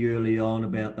out pretty early on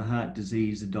about the heart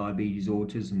disease, the diabetes,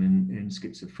 autism, and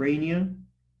schizophrenia.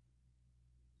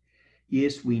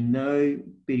 Yes, we know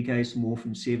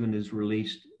beta-casomorphin 7 is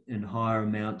released in higher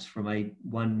amounts from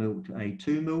A1 milk to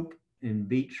A2 milk in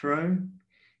vitro.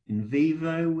 In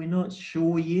vivo, we're not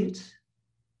sure yet.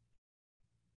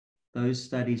 Those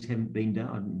studies haven't been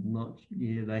done.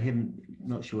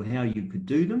 Not sure how you could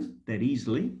do them that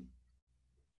easily.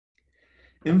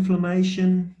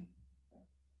 Inflammation,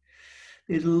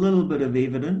 there's a little bit of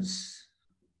evidence,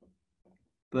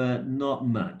 but not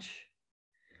much.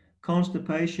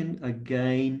 Constipation,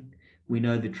 again, we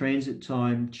know the transit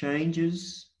time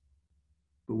changes,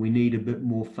 but we need a bit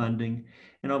more funding.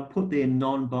 And I'll put there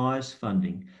non-biased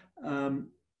funding.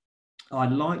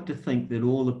 I'd like to think that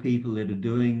all the people that are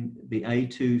doing the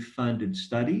A2 funded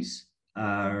studies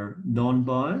are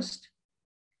non-biased.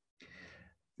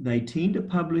 They tend to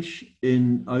publish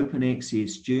in open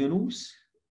access journals,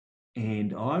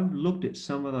 and I've looked at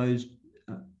some of those,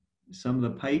 some of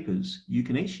the papers. You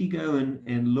can actually go in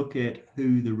and look at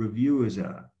who the reviewers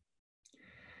are.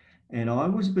 And I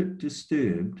was a bit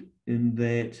disturbed in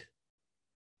that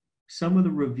some of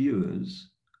the reviewers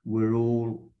were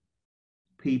all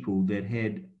people that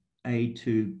had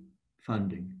A2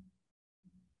 funding.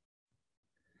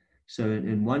 So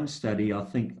in one study, I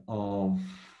think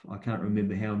I can't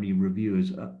remember how many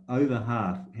reviewers, over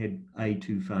half had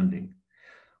A2 funding,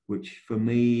 which for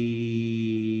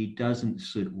me doesn't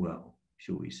sit well,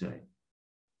 shall we say.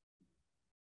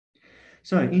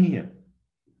 So anyhow,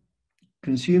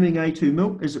 consuming A2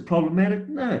 milk, is it problematic?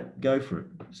 No, go for it.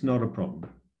 It's not a problem.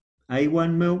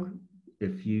 A1 milk,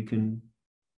 if you can,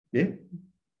 yeah,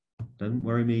 doesn't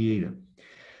worry me either.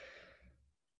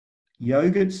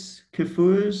 Yogurts,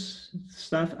 kefirs,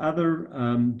 stuff, other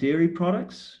dairy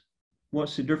products.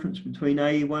 What's the difference between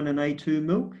A1 and A2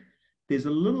 milk? There's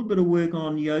a little bit of work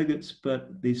on yogurts,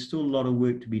 but there's still a lot of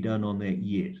work to be done on that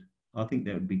yet. I think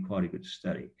that would be quite a good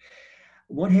study.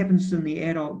 what happens in the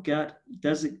adult gut?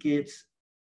 Does it get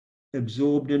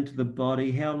absorbed into the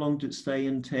body? How long does it stay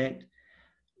intact?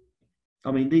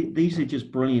 I mean, these are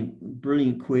just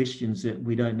brilliant questions that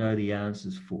we don't know the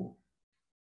answers for.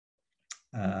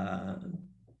 Are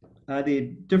there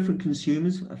different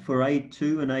consumers for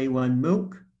A2 and A1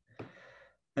 milk?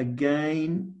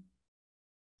 Again,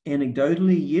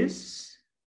 anecdotally, yes.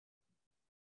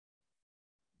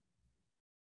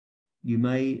 You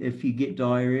may, if you get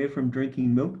diarrhea from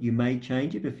drinking milk, you may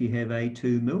change it if you have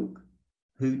A2 milk.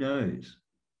 Who knows?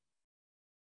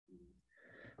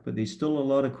 But there's still a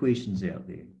lot of questions out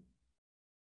there.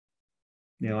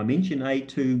 Now, I mentioned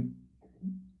A2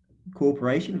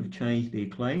 Corporation have changed their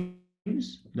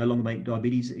claims, no longer make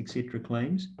diabetes, etc.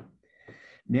 claims.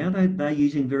 Now they're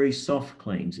using very soft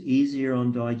claims, easier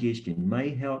on digestion,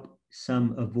 may help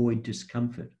some avoid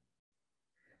discomfort.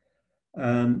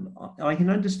 I can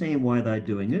understand why they're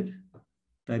doing it.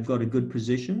 They've got a good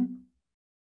position.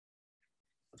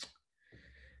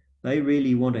 They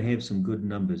really want to have some good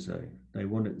numbers, though. They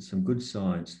wanted some good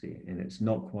science there, and it's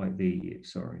not quite there yet,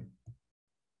 sorry.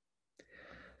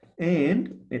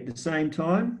 And at the same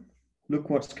time, look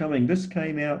what's coming. This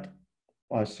came out,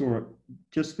 I saw it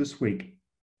just this week.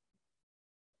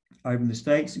 Over in the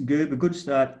States, Gerber Good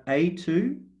Start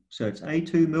A2. So it's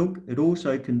A2 milk. It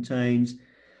also contains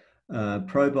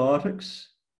probiotics,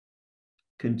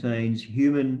 contains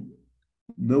human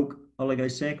milk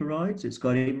oligosaccharides. It's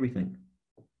got everything.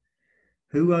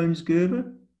 Who owns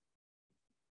Gerber?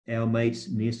 Our mates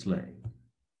Nestle.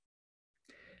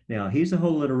 Now, here's a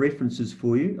whole lot of references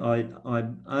for you. I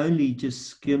only just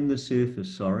skimmed the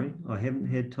surface, sorry. I haven't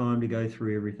had time to go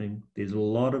through everything. There's a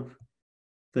lot of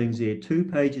things there, 2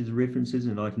 pages of references,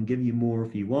 and I can give you more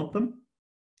if you want them.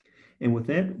 And with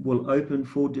that, we'll open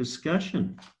for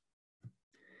discussion.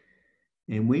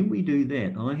 And when we do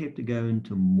that, I have to go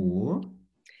into more.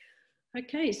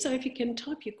 Okay, so if you can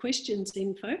type your questions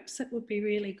in, folks, that would be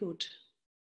really good.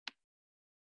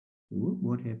 Ooh,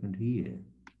 what happened here?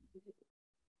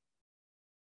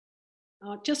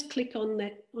 Just click on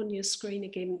that on your screen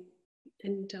again,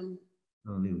 and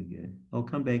oh, there we go. I'll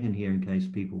come back in here in case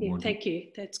people want. Thank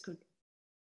you. That's good.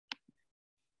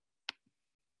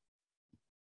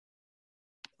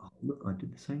 Oh, look, I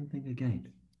did the same thing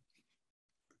again.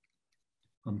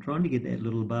 I'm trying to get that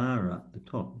little bar up the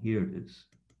top. Here it is.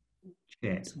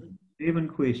 Chat. 7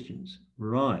 questions.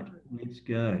 Right. Let's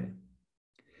go.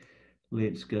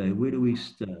 Let's go. Where do we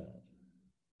start?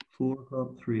 4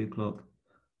 o'clock, 3 o'clock.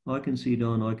 I can see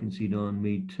Don. I can see Don.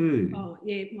 Me too. Oh,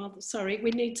 yeah. Well, sorry. We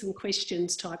need some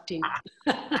questions typed in.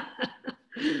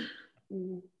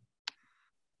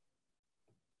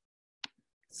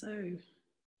 So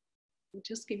I'll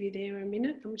just give you there a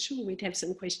minute. I'm sure we'd have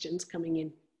some questions coming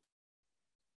in.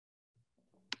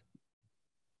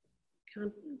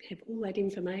 Can't have all that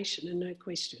information and no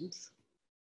questions.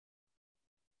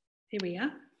 Here we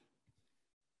are.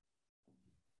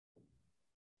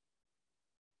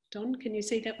 Don, can you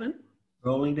see that one?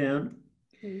 Rolling down.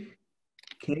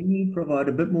 Can you provide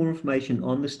a bit more information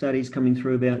on the studies coming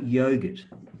through about yogurt?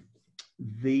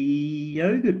 The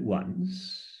yogurt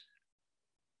ones,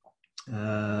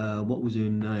 what was her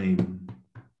name?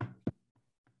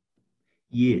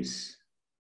 Yes,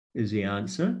 is the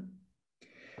answer.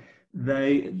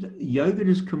 Yogurt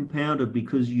is compounded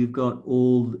because you've got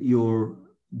all your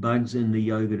bugs in the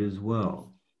yogurt as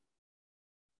well.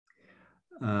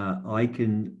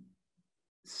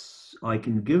 I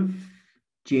can give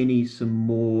Jenny some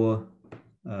more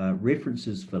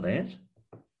references for that,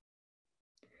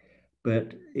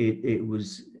 but it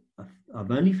was,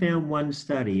 I've only found one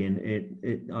study,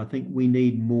 and I think we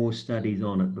need more studies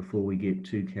on it before we get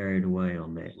too carried away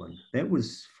on that one. That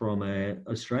was from an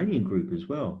Australian group as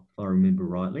well, if I remember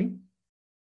rightly.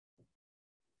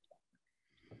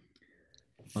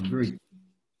 I'm very...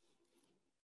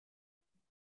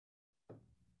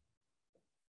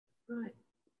 Right.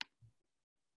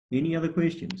 Any other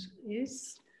questions?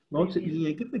 Yes. Lots of,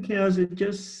 yeah, give the cows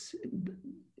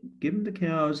given the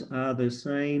cows are the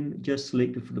same, just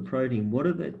selected for the protein, what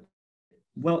are they?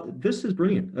 Well, this is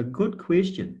brilliant. A good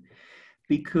question,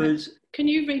 because... Can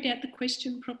you read out the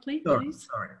question properly, please?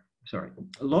 Sorry.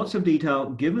 Lots of detail.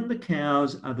 Given the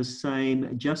cows are the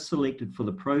same, just selected for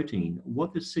the protein,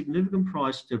 what the significant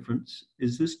price difference?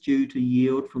 Is this due to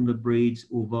yield from the breeds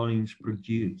or volumes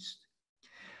produced?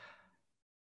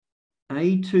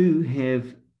 A2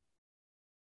 have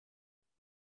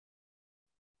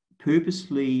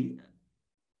purposely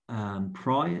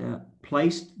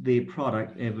placed their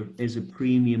product as a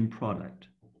premium product,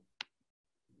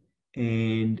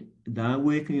 and they're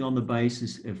working on the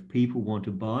basis if people want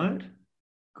to buy it,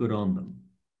 good on them.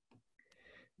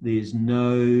 There's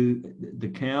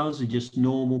the cows are just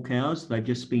normal cows. They've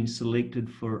just been selected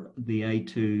for the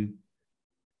A2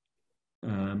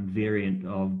 variant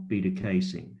of beta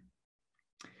casein.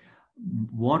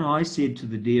 What I said to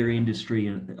the dairy industry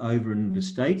over in the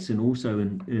States and also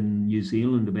in New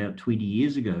Zealand about 20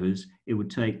 years ago is it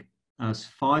would take us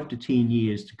 5 to 10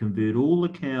 years to convert all the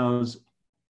cows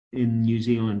in New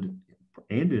Zealand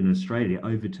and in Australia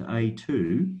over to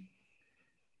A2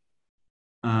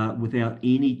 without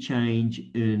any change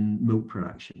in milk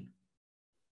production.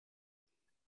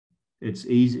 It's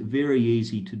easy, very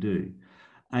easy to do.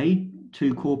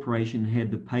 A2 Corporation had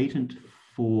the patent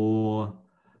for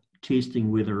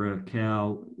testing whether a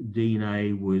cow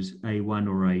DNA was A1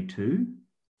 or A2.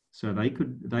 So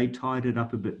they tied it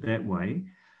up a bit that way.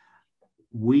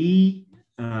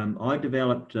 I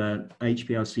developed a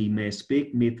HPLC mass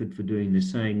spec method for doing the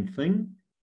same thing.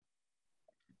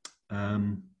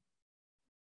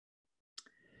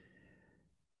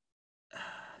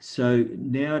 So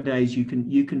nowadays you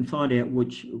can find out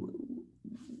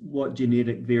what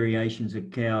genetic variations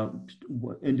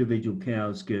individual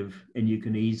cows give, and you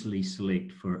can easily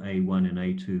select for A1 and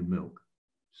A2 milk.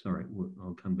 Sorry,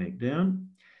 I'll come back down.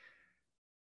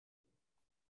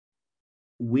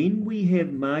 When we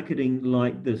have marketing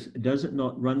like this, does it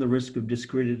not run the risk of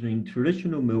discrediting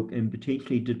traditional milk and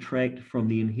potentially detract from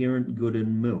the inherent good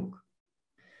in milk?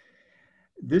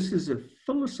 This is a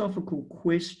philosophical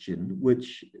question,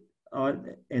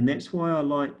 and that's why I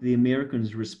like the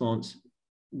Americans' response,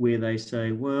 where they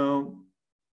say, well,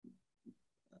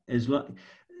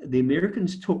 the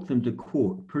Americans took them to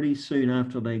court pretty soon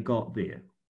after they got there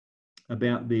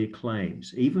about their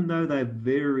claims, even though they're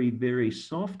very, very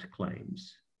soft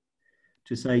claims,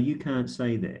 to say you can't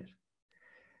say that.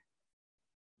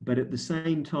 But at the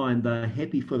same time, they're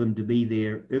happy for them to be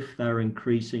there if they're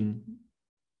increasing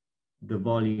the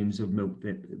volumes of milk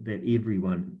that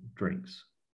everyone drinks.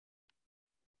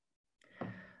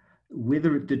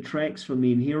 Whether it detracts from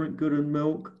the inherent good in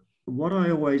milk, what I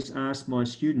always ask my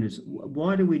students is,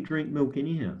 why do we drink milk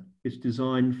anyhow? It's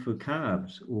designed for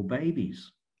carbs or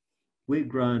babies. We're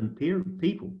grown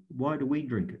people. Why do we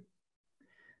drink it?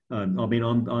 I mean,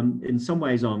 I'm in some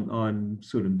ways I'm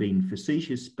sort of being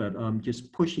facetious, but I'm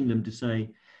just pushing them to say,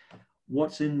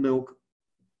 what's in milk?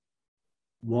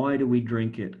 Why do we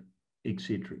drink it?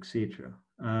 Etc. etc.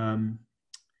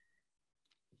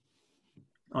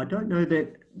 I don't know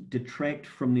that detract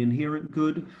from the inherent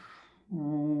good.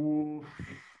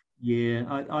 Yeah,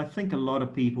 I think a lot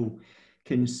of people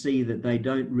can see that they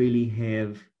don't really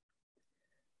have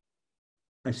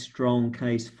a strong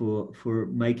case for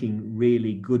making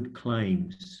really good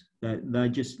claims. They're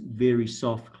just very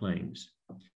soft claims.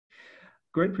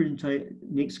 Great presentation.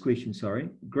 Next question,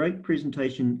 sorry. Great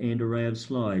presentation and array of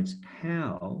slides.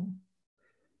 How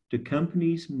do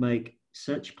companies make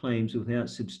such claims without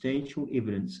substantial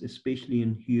evidence, especially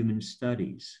in human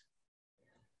studies?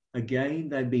 Again,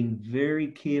 they've been very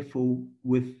careful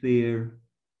with their,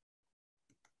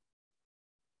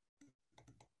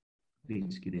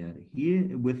 let's get out of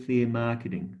here, with their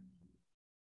marketing.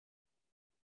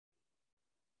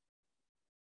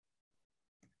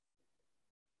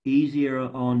 Easier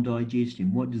on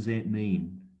digestion. What does that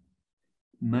mean?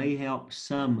 May help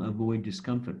some avoid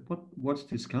discomfort. What's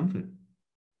discomfort?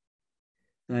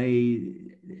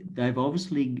 They've had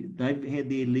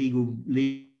their legal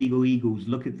eagles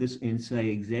look at this and say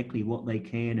exactly what they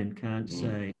can and can't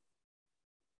say,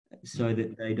 so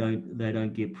that they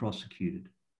don't get prosecuted.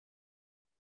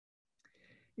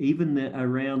 Even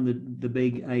around the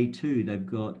big A2, they've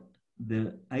got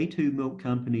the A2 milk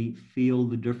company feel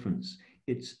the difference.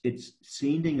 It's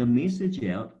sending a message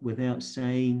out without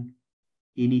saying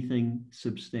anything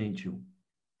substantial.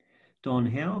 Don,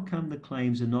 how come the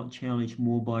claims are not challenged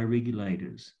more by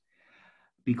regulators?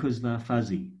 Because they're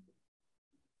fuzzy.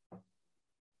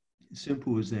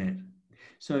 Simple as that.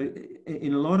 So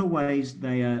in a lot of ways,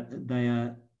 they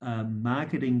are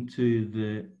marketing to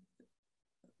the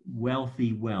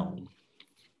wealthy well,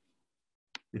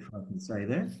 if I can say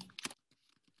that.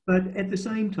 But at the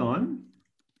same time,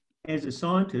 as a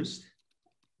scientist,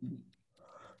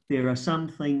 there are some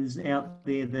things out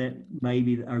there that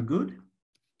maybe are good.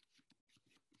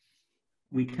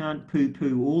 We can't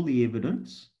poo-poo all the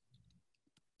evidence.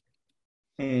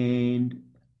 And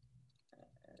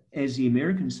as the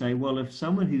Americans say, well, if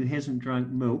someone who hasn't drunk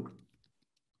milk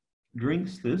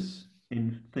drinks this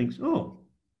and thinks, oh,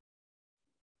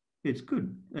 it's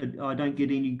good, I don't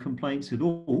get any complaints at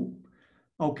all,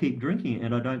 I'll keep drinking it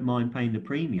and I don't mind paying the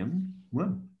premium,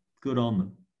 well, good on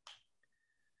them.